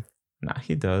 honestly. nah,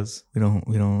 he does. We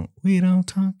don't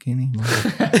talk anymore.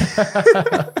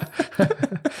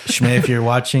 Schmidt, if you're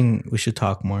watching, we should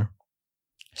talk more.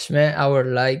 Schmidt, I would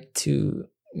like to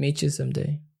meet you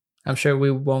someday. I'm sure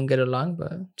we won't get along,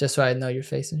 but just so I know your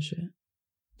face and shit.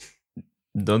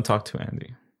 Don't talk to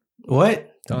Andy.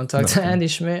 What? Don't talk to Andy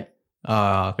Schmidt.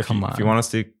 Oh, come on. If you want us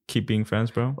to keep being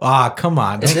friends, bro. Ah, come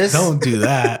on. Is this- Don't do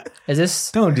that.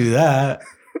 Don't do that.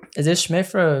 Is this Schmidt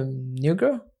from New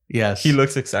Girl? Yes. He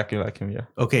looks exactly like him. Yeah.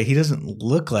 Okay, he doesn't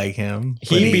look like him.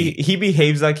 but He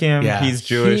behaves like him. Yeah. He's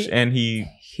Jewish, He- and he.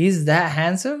 He's that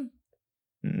handsome?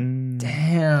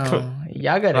 Damn.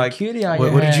 Y'all got Like, a cutie on what,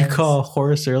 your what did you hands. call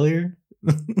Horace earlier?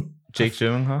 Jake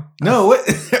Gyllenhaal. No, what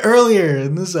earlier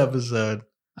in this episode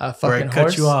A where I fucking cut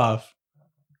horse? you off.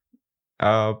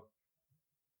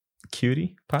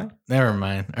 Cutie pie. Never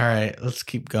mind. All right, let's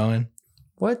keep going.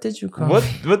 What did you call What?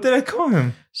 him? What did I call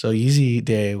him? So Yeezy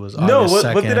Day was August No.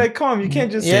 2nd. What did I call him? You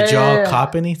can't just. Yeah. Did y'all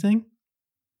cop anything?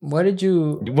 What did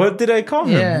you... What did I call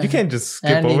him? Yeah. You can't just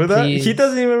skip Andy, over that. please. He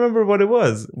doesn't even remember what it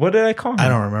was. What did I call him? I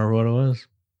don't remember what it was.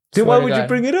 Then Swear why to would you God.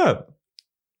 bring it up?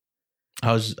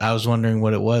 I was wondering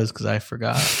what it was because I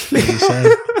forgot what you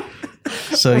said.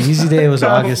 So Yeezy Day was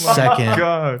August Oh my 2nd.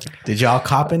 God. Did y'all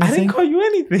cop I anything? didn't call you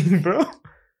anything, bro.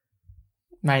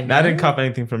 My I name? didn't cop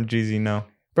anything from Jeezy. No.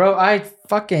 Bro, I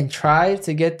fucking tried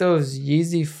to get those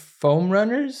Yeezy foam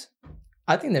runners.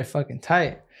 I think they're fucking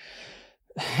tight.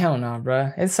 Hell no,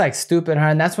 bro. It's like stupid, huh?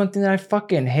 And that's one thing that I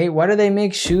fucking hate. Why do they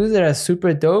make shoes that are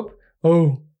super dope?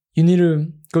 Oh, you need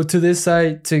to go to this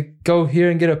site to go here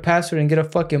and get a password and get a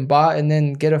fucking bot and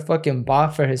then get a fucking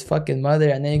bot for his fucking mother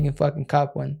and then you can fucking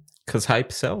cop one. Because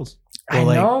hype sells. Well, I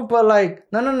like- know, but like,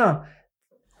 no.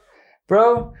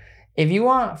 Bro, if you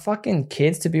want fucking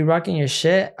kids to be rocking your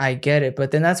shit, I get it.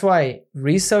 But then that's why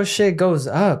resale shit goes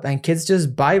up and kids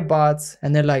just buy bots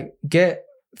and they're like, get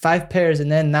 5 pairs.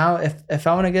 And then now if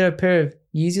I want to get a pair of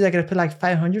Yeezys, I gotta pay like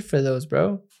 500 for those,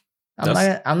 bro.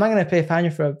 I'm not gonna pay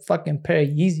 500 for a fucking pair of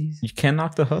Yeezys. You can't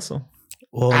knock the hustle.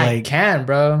 Well, I like, can,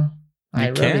 bro.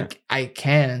 You can't? I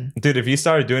can. Dude, if you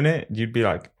started doing it, you'd be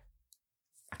like,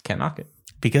 I can't knock it.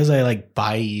 because I like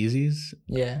buy Yeezys,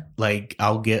 Yeah. like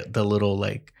I'll get the little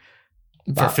like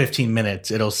for Bot. 15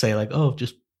 minutes, it'll say like, oh,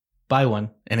 just buy one.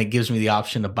 And it gives me the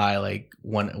option to buy like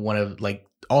one of like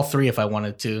all 3 if I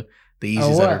wanted to, the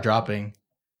Yeezys that are what? dropping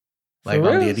For like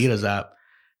on the reals? Adidas app.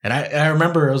 And I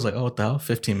remember I was like, oh, what the hell,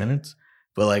 15 minutes?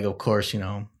 But like, of course, you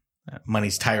know,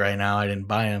 money's tight right now. I didn't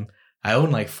buy them. I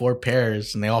own like 4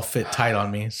 pairs and they all fit tight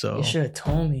on me. So You should have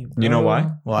told me, bro. You know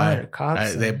why? Why? would've copped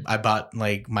some. I bought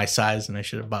like my size and I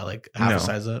should have bought like half No. a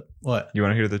size up. What? You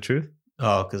want to hear the truth?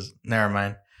 Oh, because never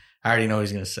mind. I already know what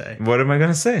he's gonna say. What am I gonna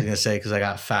He's say? gonna say because I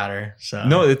got fatter. So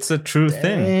No, it's a true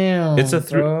thing. Damn, It's a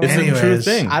bro. it's a true Anyways,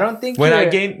 thing. I don't think When I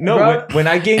you're- gain bro, when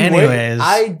I gain weight, anyways,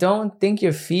 I don't think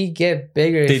your feet get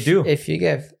bigger. They if, do. If you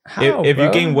get how, if you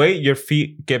bro? gain weight, your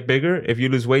feet get bigger. If you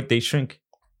lose weight, they shrink.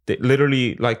 They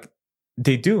literally like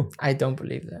they do I don't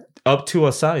believe that. up to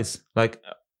a size, like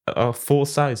a full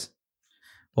size.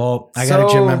 well, I got a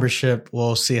So- gym membership.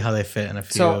 We'll see how they fit in a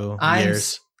few So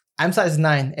years. I'm size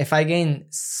 9. If I gain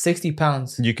 60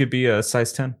 pounds, You could be a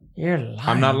size 10. you're lying.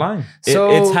 I'm not lying.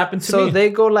 So It's happened to so me. they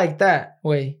go like that.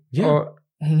 Wait. Yeah. Or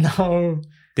no,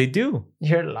 They do.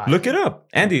 you're lying. Look it up,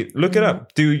 Andy. Look it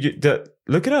up.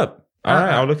 Look it up. All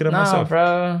right, I'll look it up no, myself.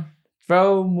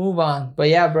 Bro, move on. But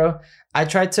yeah, bro, I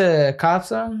tried to cop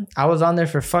some. I was on there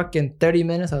for fucking 30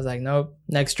 minutes. I was like, nope.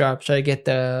 Next drop. Try to get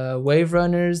the Wave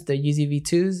Runners, the Yeezy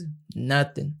V2s.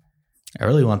 Nothing. I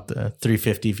really want the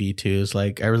 350 V2s.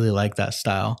 Like, I really like that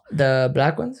style. The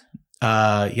black ones,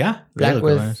 Yeah, they black look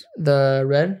with nice. the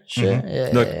red shit. Mhm. Yeah,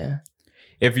 Look. yeah.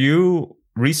 If you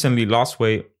recently lost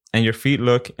weight and your feet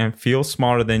look and feel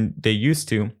smaller than they used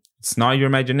to, it's not your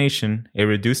imagination. A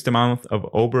reduced amount of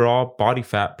overall body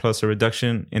fat plus a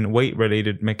reduction in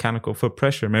weight-related mechanical foot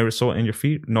pressure may result in your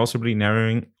feet noticeably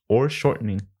narrowing or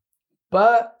shortening.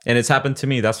 But And it's happened to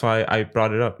me. That's why I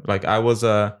brought it up. Like I was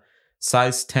a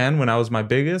size 10 when I was my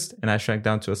biggest, and I shrank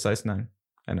down to a size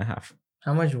 9.5.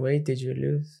 how much weight did you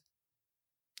lose?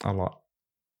 A lot.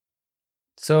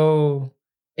 So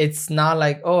it's not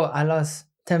like, oh, I lost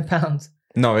 10 pounds.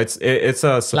 No, it's a Like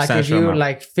if substantial you amount.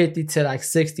 like 50 to like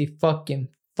 60 fucking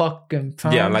pounds.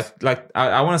 Yeah, like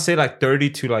I want to say like 30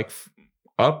 to like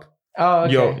up. Oh,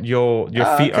 okay. Your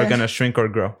Oh, feet are okay. gonna shrink or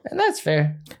grow. And that's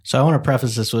fair. So I want to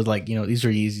preface this with like, you know, these are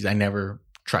Yeezys. I never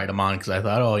tried them on because I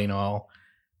thought, oh, you know, I'll,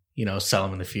 you know, sell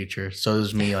them in the future. So it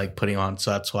was me like putting on.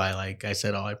 So that's why like I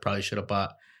said, oh, I probably should have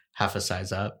bought half a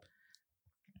size up.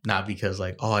 Not because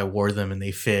like, oh, I wore them and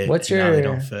they fit. What's and now they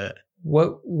your- don't fit.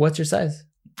 What's your size?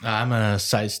 I'm a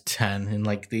size 10 and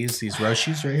like these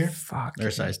Roshis right here. Fuck. They're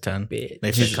size 10. Bitch.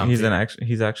 They fit comfy.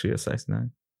 He's actually a size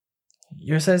 9.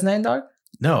 You're size 9, dog?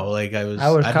 No, like I would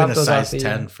I've cop been a those size off of you.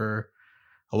 10 for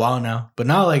a while now. But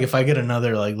now, like, if I get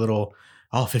another like little,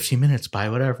 15 minutes, buy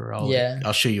whatever.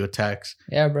 I'll shoot you a text.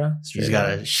 Yeah, bro. You Straight just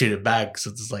gotta up. shoot it back because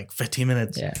it's like 15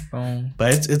 minutes. Yeah. Boom.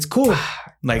 But it's cool.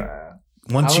 Like Bruh.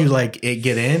 once I you was- like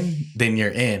get in, then you're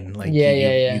in. Like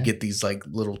Yeah. you get these like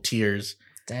little tiers.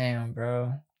 Damn,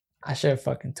 bro. I should have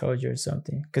fucking told you or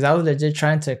something. Because I was legit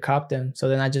trying to cop them. So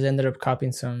then I just ended up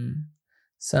copying some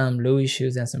Louis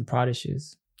shoes and some Prada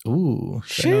shoes Ooh,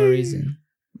 for no reason.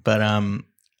 But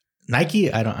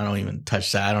Nike, I don't even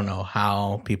touch that. I don't know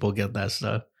how people get that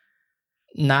stuff.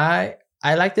 Nah,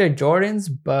 I like their Jordans,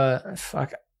 but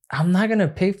fuck, I'm not gonna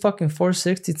pay fucking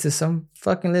 $460 to some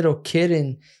fucking little kid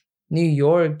in New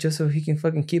York just so he can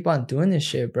fucking keep on doing this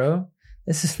shit, bro.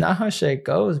 This is not how shit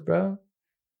goes, bro.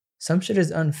 Some shit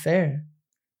is unfair.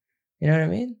 You know what I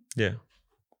mean? Yeah.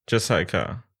 Just like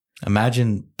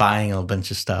Imagine buying a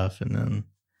bunch of stuff and then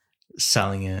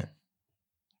selling it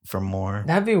for more.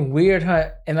 That'd be weird, huh?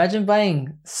 Imagine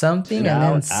buying something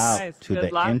and Shout then out to the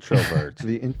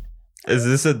introverts. is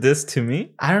this a diss to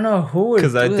me? I don't know who would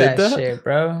 'Cause do I did that, that? shit,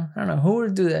 bro. I don't know who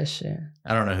would do that shit.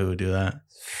 I don't know who would do that.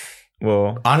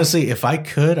 Well, Honestly, if I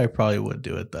could, I probably would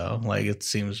do it though. Like it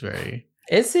seems very.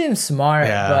 It seems smart,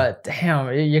 Yeah. but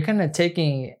damn, you're kind of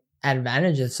taking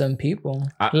advantage of some people.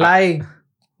 I-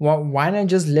 Why not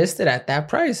just list it at that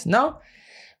price? No,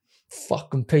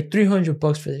 fucking pay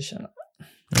 $300 for this shit.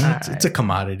 It's a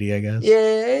commodity, I guess.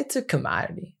 Yeah, it's a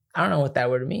commodity. I don't know what that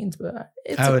word means, but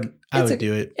I would it's a-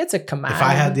 do it. It's a commodity. If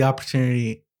I had the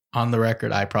opportunity on the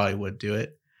record, I probably would do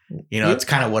it. You know, You- it's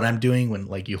kind of what I'm doing when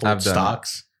like you hold I've done it.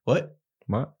 stocks. What?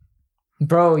 what?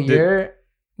 Bro, your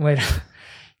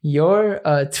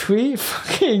tweet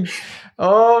fucking.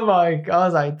 Oh my god! I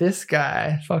was like, this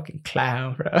guy fucking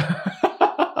clown, bro.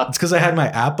 It's because I had my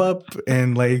app up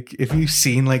and like if you've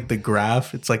seen like the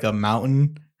graph, it's like a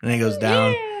mountain and it goes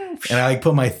down. And I like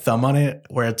put my thumb on it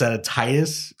where it's at its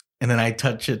highest, and then I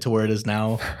touch it to where it is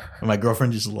now. And my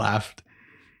girlfriend just laughed.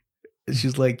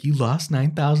 She's like, "You lost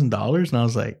 $9,000," and I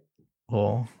was like,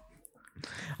 "Well,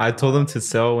 I told him to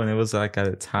sell when it was like at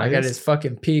its I got his highest.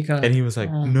 fucking peak on. And he was like,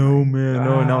 Oh no, my man,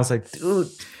 no. And I God. was like, dude,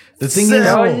 the thing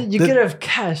Sell, is, you the, could have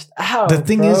cashed out. the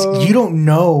thing bro. is, you don't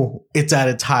know it's at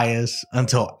its highest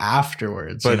until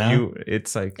afterwards. but you know?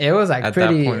 it's like, It was like At that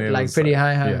pretty, point, it like was pretty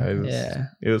like- high. yeah,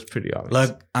 it was pretty obvious.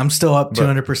 Look, I'm still up But-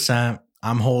 200%.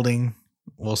 I'm holding.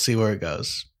 We'll see where it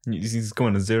goes. He's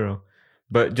going to zero.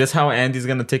 But just how Andy's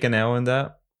going to take an L in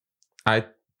that, I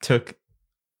took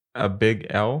a big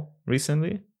L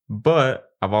recently, but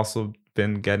I've also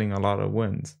been getting a lot of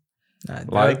wins.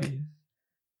 Like-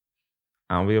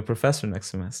 I'll be a professor next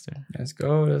semester let's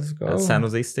go. at San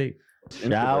Jose State.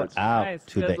 Shout out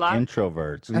to the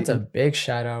introverts. That's a big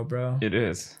shout out, bro. It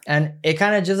is. And it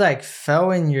kind of just like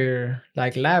fell in your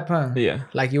like lap, huh? Yeah.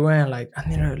 Like you weren't like, I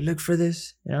need to look for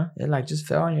this, you know? It like just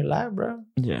fell on your lap, bro.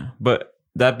 Yeah. But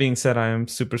that being said, I am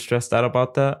super stressed out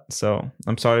about that. So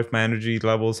I'm sorry if my energy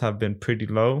levels have been pretty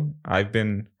low. I've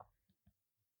been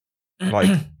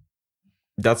like,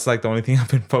 that's like the only thing I've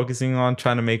been focusing on,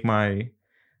 trying to make my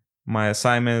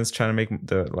assignments, trying to make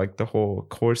the whole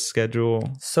course schedule.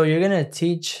 So you're gonna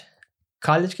teach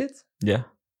college kids? Yeah,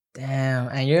 Damn,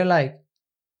 and you're like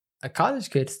a college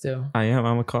kid still. I am.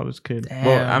 I'm a college kid. Damn,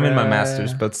 well, I'm in my bruh.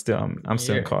 master's, but still, I'm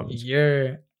still in You're- college.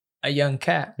 You're a young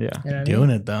cat. Yeah, You know what I Doing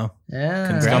mean? it though.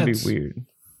 Yeah. it's gonna be Congrats. weird. Is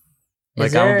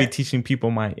Like I'm gonna there- be teaching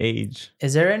people my age.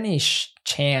 Is there any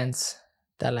chance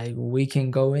that like we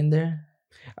can go in there?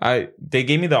 They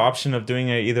gave me the option of doing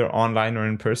it either online or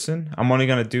in person. I'm only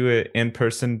gonna do it in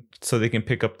person so they can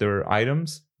pick up their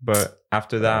items. But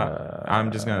after that,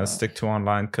 I'm just gonna stick to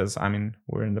online because I mean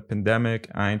we're in the pandemic.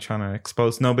 I ain't trying to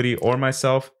expose nobody or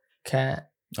myself. Cat.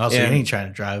 Also, And- you ain't trying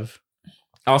to drive.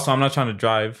 Also, I'm not trying to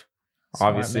drive,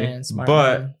 obviously. Smart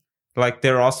but man. like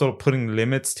they're also putting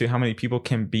limits to how many people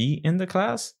can be in the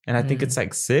class, and I think Mhm. it's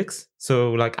like 6.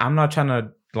 So like I'm not trying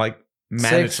to like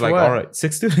manage 6 like what? all right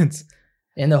 6 students.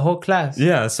 In the whole class.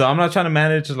 Yeah, so I'm not trying to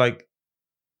manage like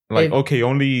If- okay,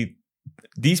 only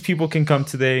these people can come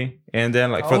today, and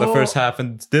then like for the Oh. first half,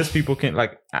 and this people can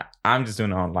like I'm just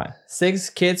doing it online. 6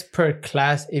 kids per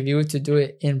class if you were to do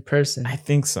it in person. I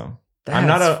think so. I'm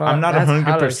not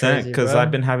 100% because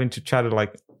I've been having to try to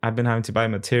like I've been having to buy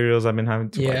materials. I've been having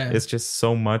to Yeah. like it's just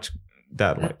so much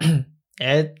that like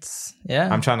It's yeah.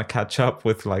 I'm trying to catch up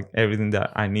with like everything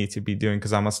that I need to be doing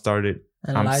because I'm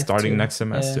And I'm life starting too. next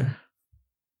semester. Yeah.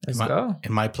 Let's My- go.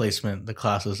 In my placement, the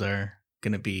classes are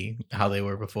going to be how they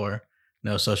were before.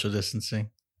 No social distancing.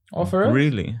 Oh, for real?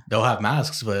 Really? They'll have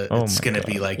masks, but Oh it's my going to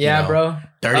God. be like, Yeah, you know, bro.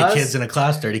 30 Us- kids in a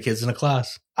class, 30 kids in a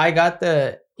class. I got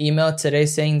the email today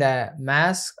saying that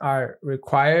masks are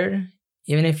required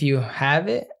even if you have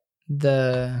it.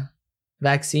 The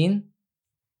vaccine,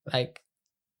 like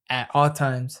at all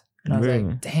times. And I was Really?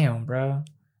 like, damn, bro.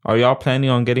 Are y'all planning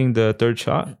on getting the third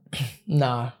shot?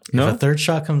 Nah. No? If a third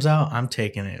shot comes out, I'm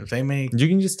taking it. If they make You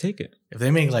can just take it.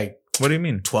 like What do you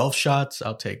mean? 12 shots,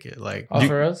 I'll take it. Like, Oh,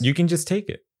 for us? You can just take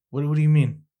it. what do you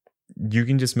mean? You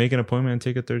can just make an appointment and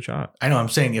take a third shot. I know. I'm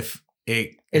saying if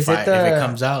it Is if it it the-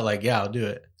 comes out, like, yeah, I'll do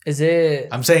it. Is it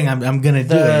I'm saying I'm gonna do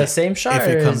the it same shot if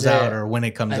or it comes is out it or when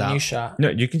it comes a out. new shot? No,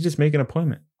 you can just make an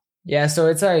appointment. Yeah, so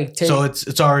it's like So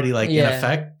it's already like in Yeah.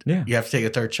 effect. Yeah. You have to take a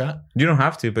third shot. You don't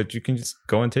have to, but you can just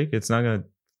go and take it. It's not gonna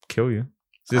kill you.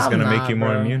 It's just I'm gonna make not, you more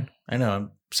bro. immune. I know.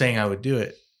 I'm saying I would do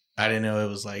it. I didn't know it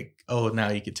was like, oh, now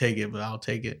you could take it, but I'll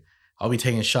take it. I'll be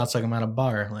taking shots like I'm at a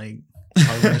bar. Like,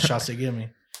 how many shots they give me?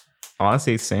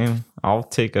 Honestly, same. I'll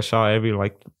take a shot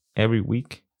every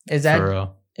week. Is For that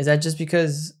real. is that just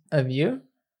because of you?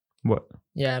 What?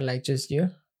 Yeah, like just you.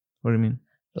 What do you mean?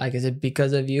 Like, is it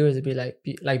because of you? Is it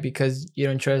like because you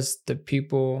don't trust the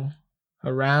people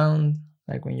around,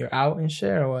 like when you're out and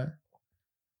shit, or what?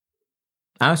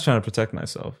 I was trying to protect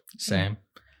myself. Same.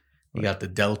 You got the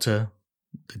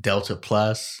Delta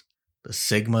Plus, the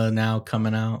Sigma now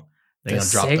coming out. They're The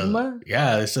gonna drop Sigma?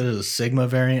 Yeah, they said there's a Sigma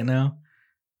variant now.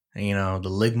 And the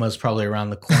Ligma's probably around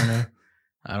the corner.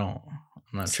 I'm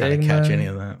not trying to catch any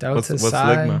of that. Delta What's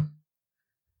Psi. Ligma?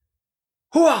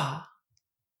 Hooah!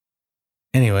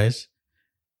 Anyways,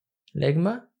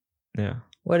 Ligma? Yeah.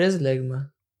 What is Ligma?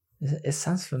 It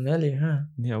sounds familiar, huh?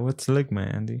 Yeah. What's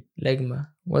Ligma, Andy? Ligma.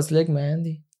 What's Ligma,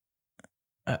 Andy?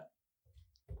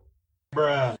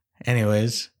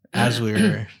 anyways, as we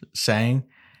were saying,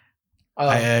 Oh,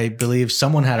 I believe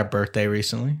someone had a birthday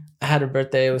recently. I had a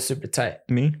birthday. It was super tight.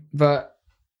 Me? But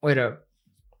wait up.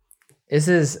 This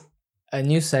is a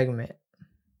new segment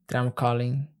that I'm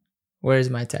calling "Where's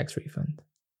My Tax Refund?"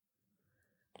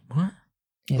 What?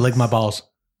 Yes. Lick my balls.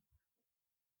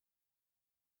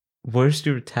 Where's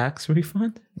your tax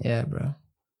refund? Yeah, bro.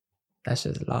 That's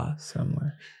just lost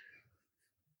somewhere.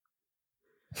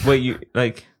 Wait, you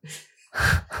like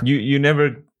you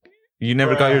never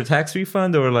got your tax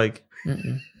refund, or like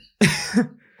Mm-mm.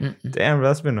 Mm-mm. damn,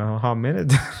 that's been a hot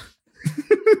minute.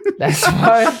 That's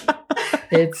why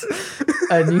it's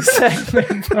a new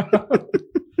segment, bro.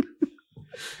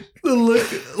 The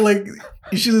look, like,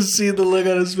 you should have seen the look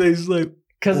on his face, like,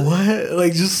 what?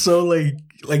 Like, just so, like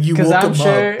you woke Because I'm him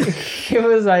sure up. he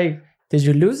was like, "Did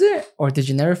you lose it, or did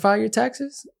you never file your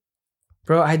taxes?"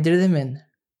 Bro, I did them in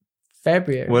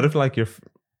February. What if like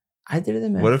I did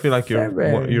them in what if you like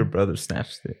February. your brother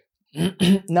snatched it?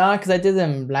 No, because I did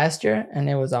them last year and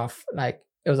it was off. Like,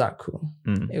 it was all cool.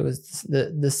 Mm. It was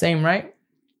the same, right?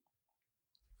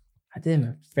 I did them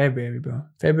in February, bro.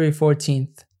 February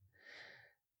 14th.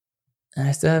 And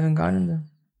I still haven't gotten them.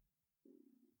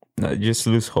 No, you just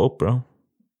lose hope, bro.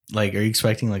 Like, are you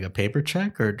expecting, like, a paper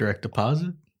check or a direct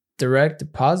deposit? Direct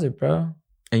deposit, bro.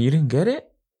 And you didn't get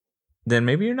it? Then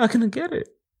maybe you're not gonna get it.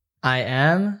 I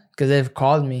am, because they've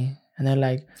called me and they're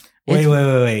like,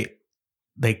 Wait.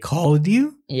 They called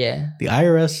you? Yeah, The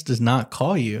IRS does not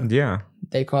call you. Yeah.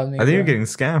 they called me. I think bro. you're getting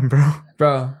scammed, bro.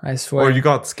 Bro, I swear. Or you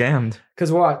got scammed.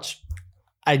 Because watch,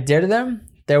 I did them.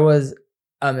 There was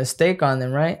a mistake on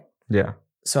them, right? Yeah.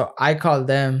 So I called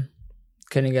them,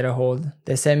 couldn't get a hold.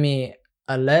 They sent me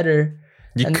a letter.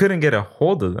 You And- couldn't get a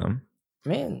hold of them.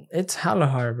 Man, it's hella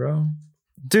hard, bro.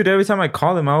 Dude, every time I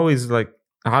call them, I always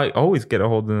get a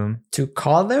hold of them. To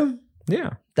call them?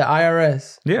 Yeah. The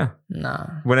IRS? Yeah. Nah.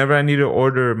 Whenever I need to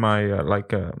order my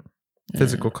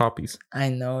physical copies. I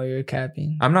know you're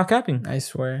capping. I'm not capping. I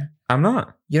swear. I'm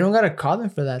not. You don't gotta call them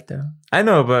for that though. I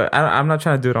know, but I'm not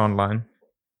trying to do it online.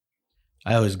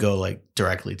 I always go, like,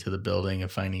 directly to the building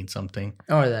if I need something.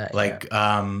 Or that. Like,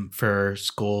 for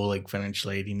school, like, financial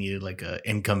aid, you needed, like, a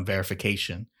income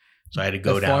verification. So I had to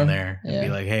go The down form? there and be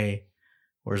Yeah. like, hey,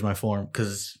 where's my form?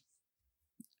 Because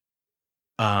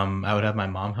I would have my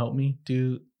mom help me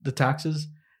do the taxes,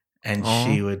 and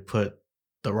she would put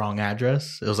the wrong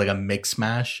address. It was like a mix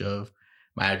mash of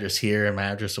my address here and my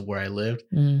address of where I lived.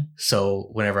 Yeah. Mm. So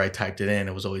whenever I typed it in,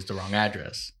 it was always the wrong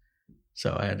address.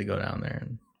 So I had to go down there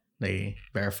and they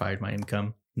verified my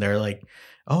income. They're like,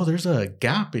 oh, there's a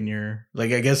gap in your,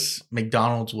 like, I guess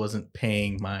McDonald's wasn't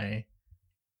paying my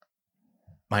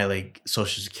like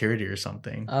social security or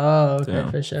something Oh, okay.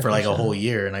 Damn. For sure. for like sure. a whole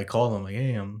year. And I called them like,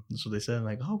 hey, that's what they said. I'm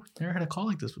like, oh, we never had a call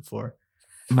like this before.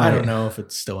 My, I don't know if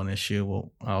it's still an issue.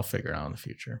 Well, I'll figure it out in the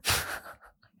future.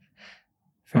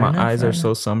 Fair My enough, eyes fair are so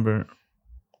enough. sunburned.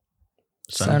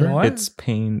 Sun what? It's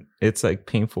pain. It's like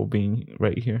painful being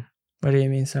right here. What do you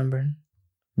mean sunburn?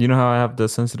 You know how I have the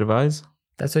sensitive eyes?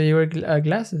 That's why you wear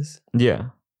glasses. Yeah.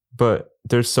 But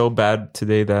they're so bad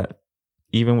today that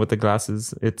even with the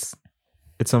glasses, it's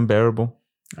It's unbearable.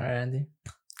 All right, Andy.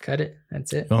 Cut it.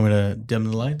 That's it. You want me to dim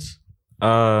the lights?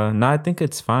 No, I think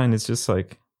it's fine. It's just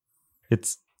like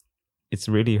it's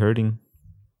really hurting.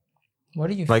 What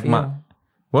do you Like feel?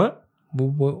 What?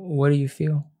 What do you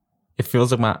feel? It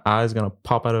feels like my eye is gonna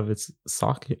pop out of its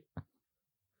socket.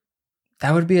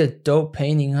 That would be a dope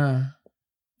painting, huh?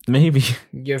 Maybe.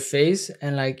 Your face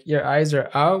and like your eyes are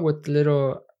out with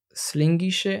little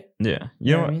slingy shit. Yeah.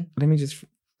 You know what? I mean? Let me just.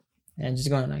 And just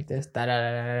going like this.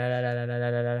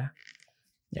 Da-da-da-da-da-da-da-da-da-da.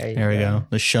 There we go.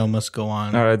 The show must go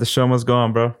on. All right, the show must go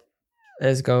on, bro.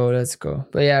 Let's go.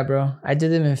 But yeah, bro, I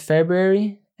did them in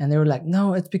February, and they were like,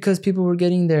 no, it's because people were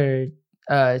getting their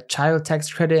child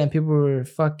tax credit, and people were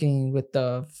fucking with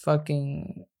the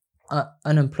fucking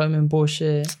unemployment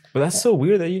bullshit. But that's so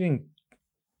weird that you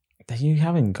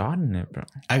haven't gotten it, bro.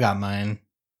 I got mine.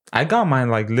 I got mine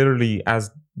like literally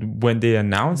as when they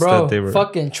announced Bro, that they were.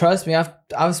 fucking trust me.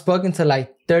 I've spoken to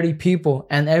like 30 people,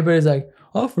 and everybody's like,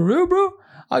 oh, for real, bro?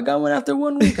 I got one after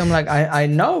 1 week. I'm like, I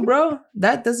know, bro.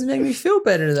 That doesn't make me feel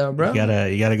better though, bro.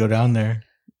 You gotta go down there.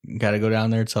 You gotta go down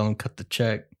there and tell them cut the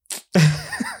check.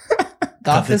 The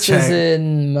office is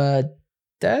in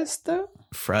Modesto?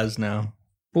 Fresno.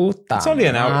 Puta It's only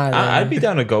an hour. madre. I'd be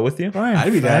down to go with you. Bro, in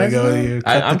I'd be down to go with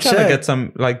Fresno? you. I'm trying to get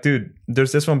some, like, dude,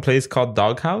 there's this one place called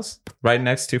Doghouse right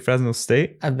next to Fresno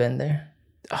State. I've been there.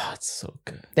 Oh, it's so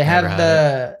good. They Never have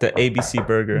had The ABC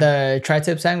burger the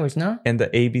tri-tip sandwich, no? and the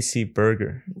ABC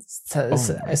burger.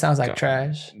 It sounds like God.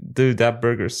 trash. Dude, that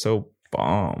burger is so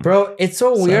bomb. Bro, it's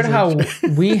so weird how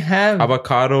we have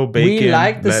Avocado, bacon, we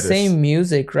like the lettuce. same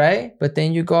music, right? But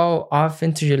then you go off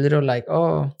into your little like,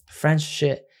 oh, French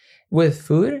shit. With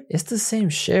food, it's the same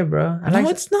shit, bro. No,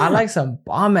 it's not. I like some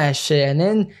bomb ass shit. And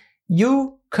then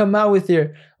you come out with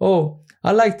your, oh,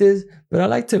 I like this, but I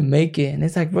like to make it. And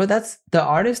it's like, bro, that's the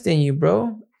artist in you,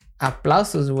 bro.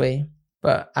 Aplausos way.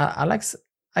 But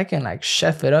I can like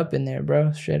chef it up in there,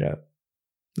 bro. Straight up.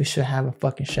 We should have a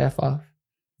fucking chef off.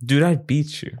 Dude, I'd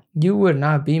beat you. You would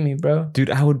not beat me, bro. Dude,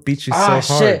 I would beat you so Ah, hard.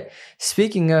 shit.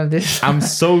 Speaking of this. I'm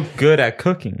so good at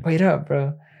cooking. Wait up,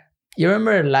 bro. You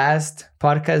remember last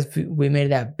podcast we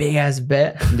made that big ass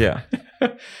bet? Yeah.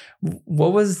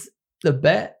 What was the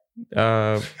bet?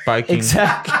 Biking.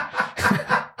 Exactly.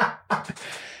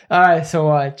 All right, so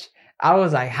watch. I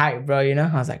was like hype, bro, you know?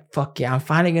 I was like, fuck yeah, I'm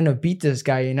finally gonna beat this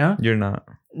guy, you know? You're not.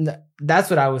 That's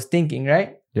what I was thinking,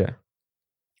 right? Yeah.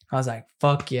 I was like,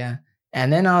 fuck yeah.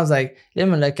 And then I was like, let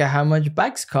me look at how much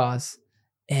bikes cost.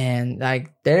 And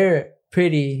like they're a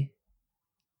pretty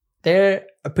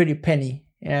penny.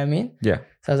 You know what I mean? Yeah.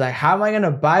 So I was like, how am I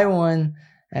gonna buy one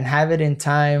and have it in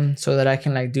time so that I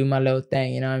can like do my little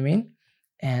thing? You know what I mean?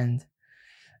 And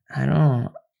I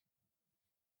don't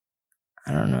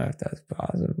know if that's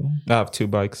possible. I have 2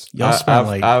 bikes. Y'all spent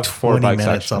like I have 4 20 bikes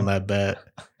minutes actually. on that bet.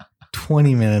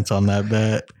 20 minutes on that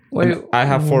bet. Wait, I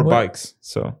have 4 what? bikes,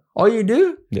 so Oh, you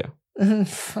do? Yeah.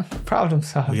 Problem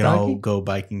solved. We can all doggy. go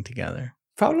biking together.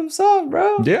 Problem solved,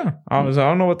 bro. yeah. I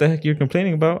don't know what the heck you're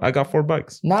complaining about. I got 4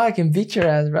 bikes. Now I can beat your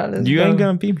ass, bro. Let's You go. ain't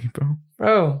gonna beat me, bro.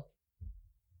 Bro.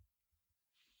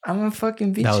 I'm gonna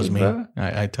fucking beat That you, was me. bro.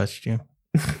 I touched you.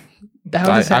 That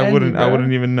was I Andy, wouldn't. I bro.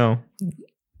 wouldn't even know.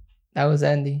 That was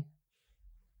Andy.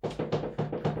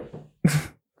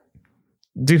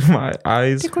 Dude, my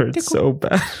eyes hurt so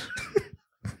bad.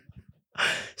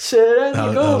 Shit, Andy,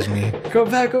 That go. was me. Go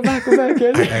back, Andy. I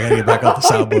gotta get back off the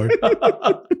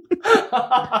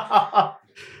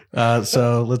soundboard.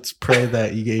 So let's pray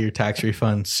that you get your tax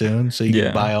refund soon so you Yeah.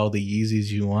 can buy all the Yeezys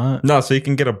you want. No, so you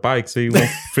can get a bike, so you won't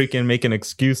freaking make an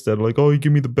excuse that like, oh, you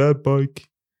give me the bad bike.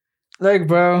 Look,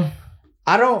 bro,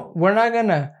 we're not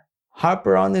gonna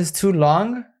harper on this too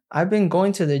long. I've been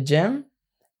going to the gym.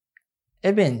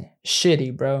 It's been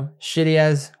shitty, bro. Shitty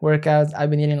ass workouts. I've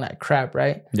been eating like crap,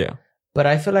 right? Yeah. But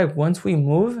I feel like once we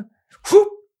move, whoop,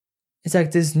 it's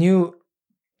like this new.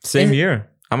 Same Is it- year.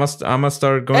 I must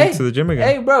start going Hey, to the gym again.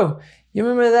 Hey, bro, you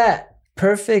remember that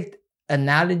perfect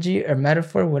analogy or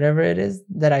metaphor, whatever it is,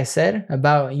 that I said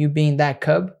about you being that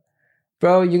cub?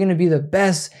 Bro, you're gonna be the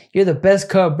best. You're the best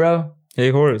cub, bro.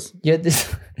 Hey, Horace. You're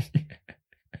this.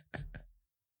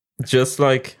 Just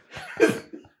like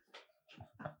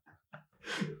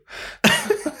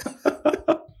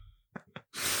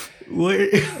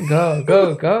Wait. Go,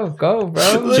 bro. Look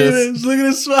at this. Look at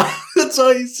his smile. That's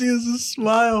all you see is a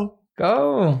smile.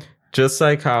 Go. just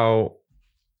like how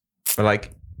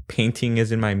like painting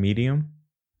is in my medium,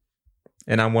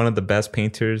 and I'm one of the best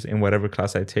painters in whatever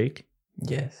class I take.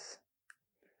 Yes.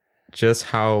 Just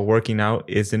how working out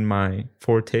is in my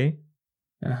forte.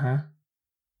 Uh-huh.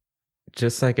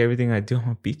 Just like everything I do, I'm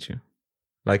gonna beat you.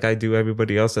 Like I do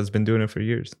everybody else that's been doing it for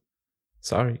years.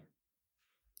 Sorry.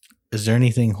 is there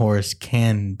anything Horace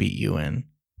can beat you in?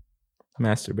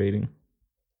 Masturbating.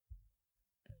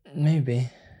 Maybe.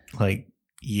 Like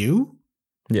you?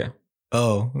 Yeah.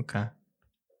 Oh, okay.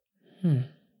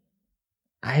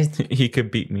 He could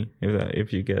beat me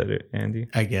if you get it, Andy.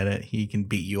 I get it. He can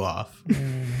beat you off.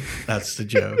 That's the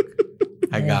joke.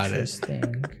 I got it.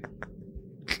 Interesting.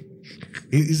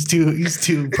 He's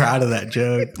too proud of that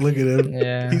joke. Look at him.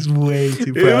 Yeah. He's way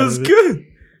too proud. It was of it. good.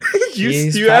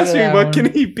 He's you proud asked of me that what one.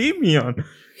 can he beat me on.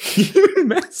 You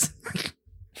mess.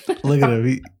 Look at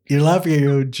him. You're laughing at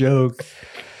your own joke.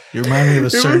 You remind me of a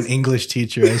certain was- English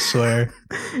teacher, I swear.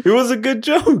 It was a good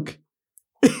joke.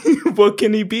 What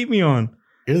can he beat me on?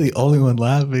 You're the only one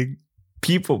laughing.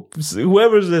 People,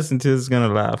 whoever's listening to this is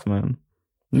gonna laugh, man.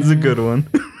 This is a good one.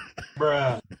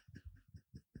 Bruh.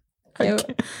 I It- can't,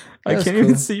 it I was can't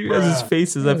even cool. see you guys' Bruh.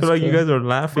 faces. It I was feel like you cool. guys are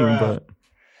laughing, Bruh. but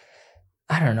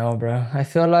I don't know, bro. I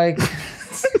feel like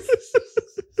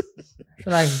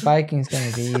biking's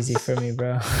gonna be easy for me,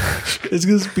 bro. It's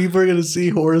because people are going to see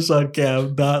Horace on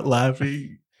cam not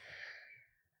laughing.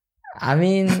 I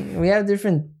mean, we have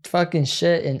different fucking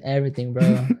shit in everything,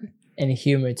 bro. And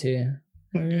humor too.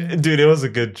 dude, it was a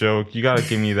good joke. You gotta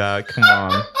give me that. Come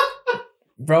on.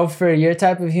 Bro, for your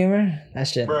type of humor, that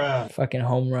shit Bruh. fucking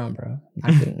home run, bro.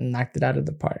 Knocked it out of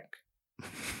the park.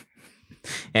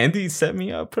 Andy set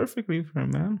me up perfectly for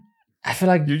him, man. I feel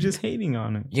like You're just hating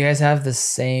on it. you guys have the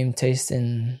same taste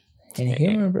in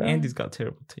humor, bro. Andy's got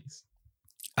terrible taste.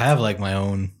 I have like my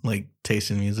own like taste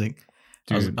in music.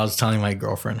 Dude. I was telling my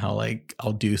girlfriend how like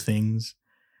I'll do things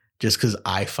just because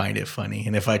I find it funny.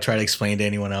 And if I try to explain to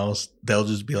anyone else, they'll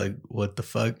just be like, what the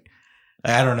fuck?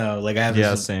 I don't know. Like I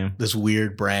have Same. this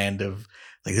weird brand of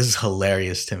like, this is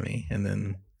hilarious to me. And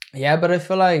then Yeah, but I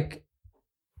feel like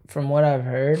from what I've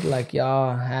heard, like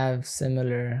y'all have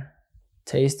similar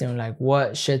taste in like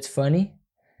what shit's funny.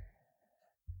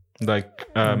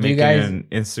 Like Do you making guys- an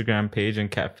Instagram page and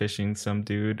catfishing some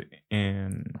dude,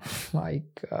 and My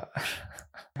God.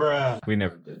 bruh. we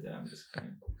never did that. I'm just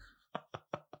kidding.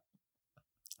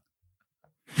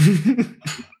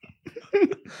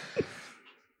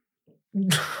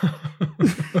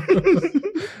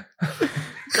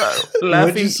 God, What'd you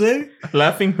laughing, say?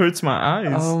 laughing hurts my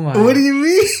eyes. Oh my. What do you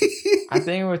mean? I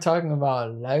think we're talking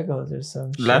about Legos or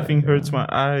some shit. Laughing bro. hurts my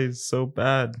eyes so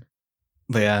bad.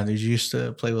 But yeah, did you used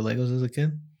to play with Legos as a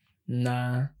kid?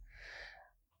 Nah.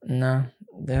 No.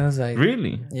 That was like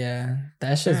Really? Yeah.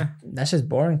 That's just Yeah.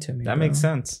 boring to me. That bro. makes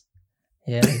sense.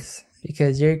 Yes.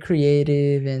 Because you're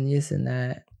creative and this and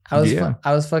that.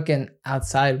 I was fucking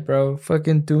outside, bro.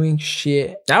 Fucking doing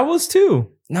shit. I was too.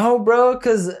 No, bro,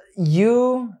 because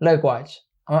you like watch.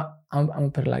 I'm gonna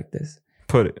put it like this.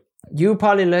 Put it. You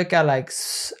probably look at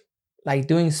like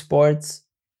doing sports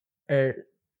or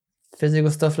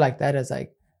physical stuff like that as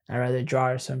like I'd rather draw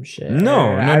or some shit. No.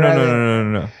 Or I'd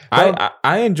rather- Bro,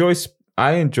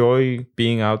 I enjoy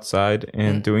being outside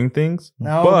and doing things,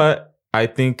 No. but I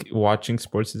think watching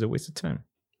sports is a waste of time.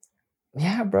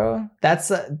 Yeah, bro.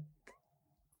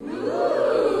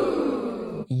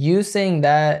 You saying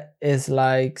that is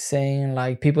like saying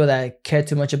like people that care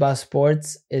too much about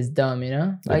sports is dumb, you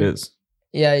know? Like, It is.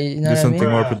 Yeah, you know Do what I something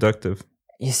mean? more productive.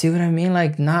 You see what I mean?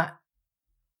 Like not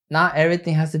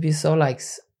everything has to be so like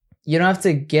you don't have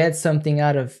to get something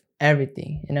out of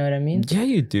everything. You know what I mean? Yeah,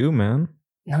 you do, man.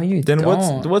 No, you Then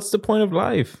don't. what's the point of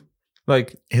life?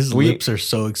 Like His lips are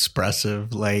so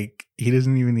expressive. Like he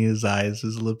doesn't even need his eyes.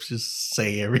 His lips just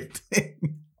say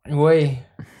everything. Wait,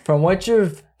 from what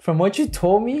you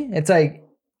told me, it's like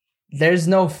there's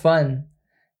no fun.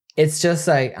 It's just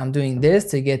like I'm doing this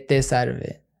to get this out of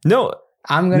it. no,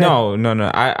 I'm gonna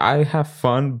no. I have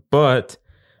fun, but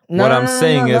what I'm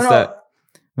saying is that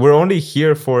we're only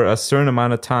here for a certain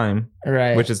amount of time,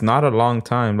 right, which is not a long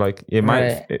time. Like it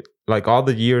might, Right. like all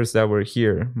the years that we're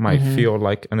here might Mhm. feel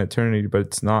like an eternity, but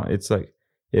it's not. It's like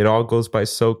it all goes by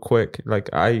so quick. Like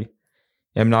I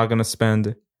am not gonna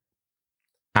spend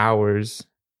hours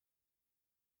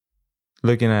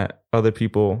looking at other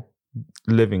people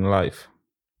living life.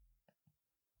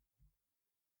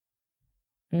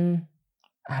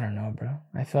 I don't know, bro.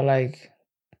 I feel like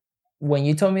when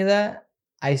you told me that,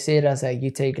 I say it as like you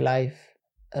take life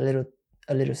a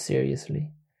little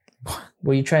seriously. What?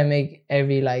 Where you try and make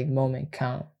every like moment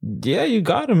count. Yeah, you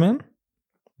gotta, man.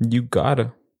 You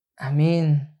gotta. I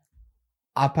mean,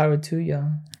 all power to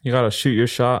y'all. You gotta shoot your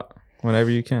shot whenever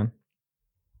you can.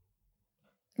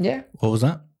 Yeah, What was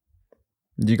that?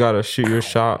 You gotta shoot your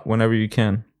shot whenever you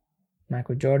can.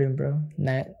 Michael Jordan, bro.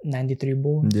 93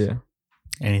 Bulls. Yeah.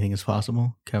 Anything is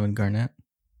possible. Kevin Garnett.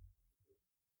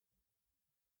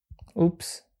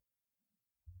 Oops.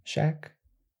 Shaq.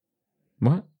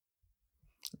 What?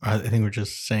 I think we're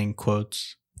just saying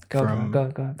quotes Go, from go,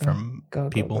 go, go. from Go,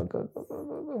 people. Go, go, go, go,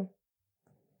 go, go.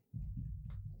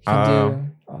 You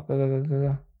can go, go,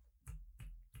 go,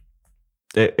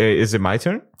 go. Is it my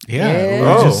turn? Yeah,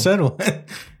 Yeah. we just said one.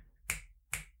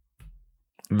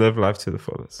 Live life to the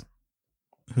fullest.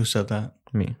 Who said that?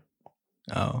 Me.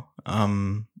 Oh, all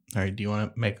right. Do you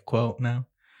want to make a quote now?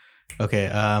 Okay.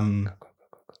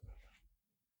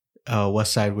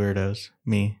 West Side Weirdos.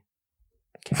 Me.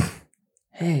 Okay.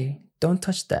 Hey, don't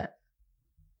touch that.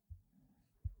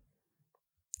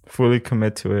 Fully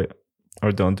commit to it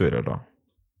or don't do it at all.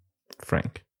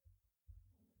 Frank.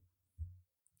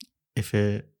 If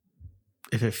it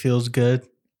feels good,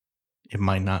 it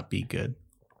might not be good.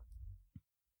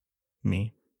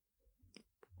 Me.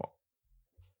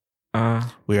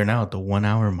 We are now at the 1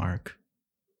 hour mark.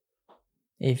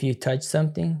 If you touch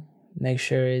something, make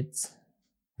sure it's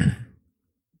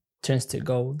turns to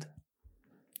gold.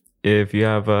 If you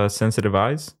have sensitive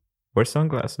eyes, wear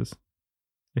sunglasses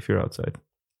if you're outside.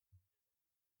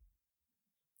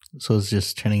 So it's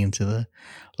just turning into the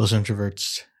Los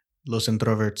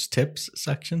Introverts tips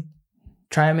section.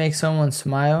 Try and make someone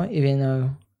smile, even though.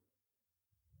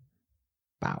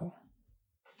 Wow.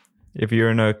 If you're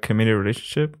in a committed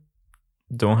relationship,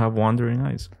 don't have wandering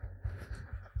eyes.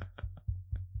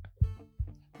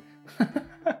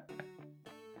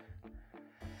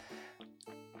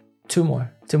 Two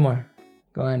more.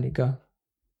 Go, Andy. Go.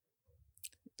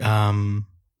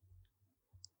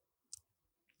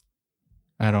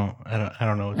 I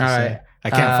don't know what to All say. right. I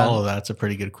can't follow that. It's a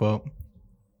pretty good quote.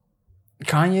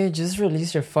 Kanye, just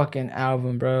release your fucking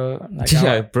album, bro. Like,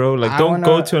 Yeah, bro. Like, I don't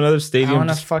go wanna- to another stadium.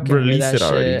 wanna Just fucking release hear it that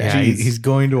already. shit. Yeah, Jeez. he's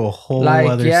going to a whole like,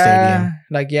 other yeah,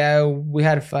 stadium. we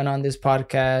had fun on this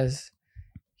podcast.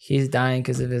 He's dying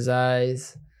because of his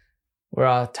eyes. We're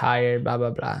all tired, blah, blah,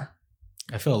 blah.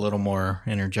 I feel a little more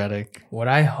energetic. What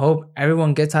I hope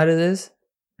everyone gets out of this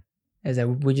is that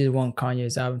we just want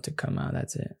Kanye's album to come out.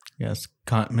 That's it. Yes,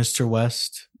 Mr.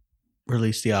 West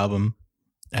released the album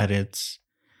at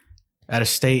a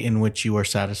state in which you are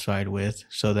satisfied with,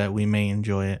 so that we may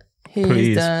enjoy it. He's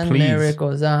Please, done please.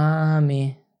 miracles on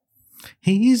me.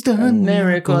 He's done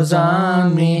Miracles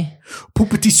on me.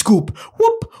 Poopity scoop,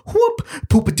 whoop whoop,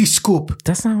 poopity scoop.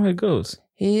 That's not how it goes.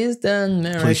 He's done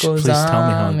Please miracles tell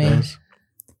me how on it me. goes.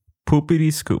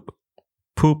 Poopity scoop.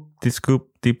 Poop de scoop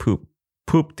de poop.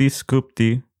 Poop de scoop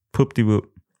de poop de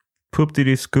whoop. Poop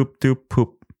de scoop de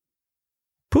poop.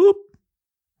 Poop.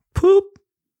 Poop.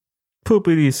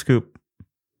 Poopity scoop.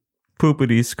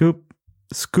 Poopity scoop.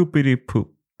 Scoopity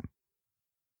poop.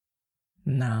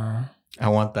 No. I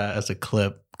want that as a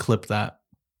clip. Clip that.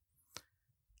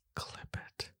 Clip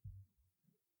it.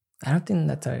 I don't think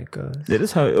that's how it goes. It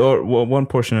is how, or well, one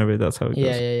portion of it, that's how it goes.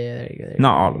 Yeah. There you go.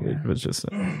 Not all of it, but just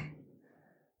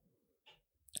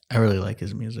I really like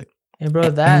his music. Hey, bro,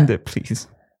 end that. it, please.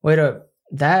 Wait up.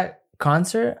 That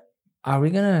concert, are we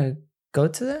going to go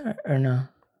to that or no?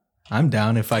 I'm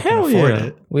down if I Hell can afford yeah.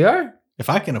 it. We are? If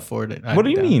I can afford it. I'd What do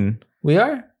be you down. mean? We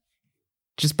are?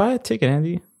 Just buy a ticket,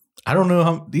 Andy. I don't know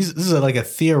how this is like a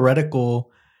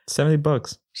theoretical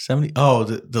 $70. 70. Oh,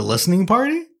 the listening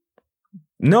party?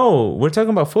 No, we're talking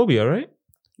about phobia, right?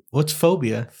 What's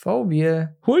phobia?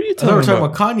 Phobia. Who are you I thought we were talking talking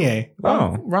about? about Kanye.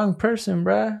 Oh, Wrong person,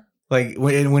 bruh. Like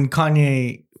when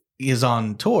Kanye is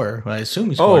on tour, I assume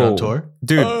he's going on tour.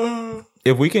 dude,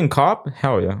 if we can cop,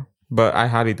 hell yeah. But I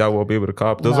highly doubt we'll be able to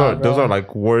cop. Those Nah, are those bro. are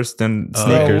like worse than Oh.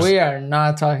 Bro, sneakers. we are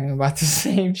not talking about the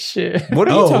same shit. What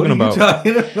are you talking about?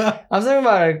 talking about? I'm talking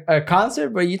about a concert,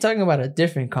 but you're talking about a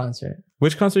different concert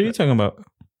Which concert are you talking about?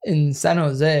 in San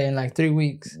Jose in like 3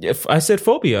 weeks. If I said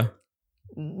phobia.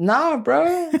 Nah,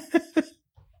 bro.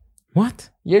 What?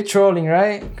 You're trolling,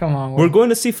 right? Come on. We're going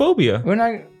to see phobia.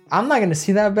 I'm not gonna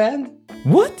see that band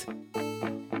What?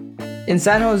 in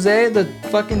San Jose the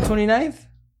fucking 29th.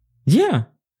 Yeah.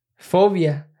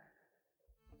 Phobia.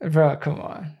 Bro, come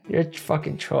on. You're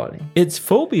fucking trolling. It's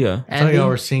phobia. I thought Andy, y'all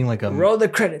were seeing like a. roll the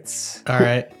credits. All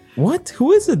right. What?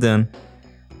 Who is it then?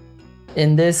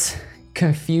 In this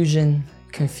confusing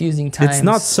times. It's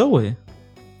not Zoe.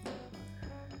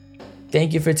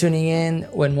 Thank you for tuning in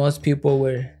when most people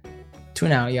were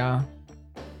tune out, y'all.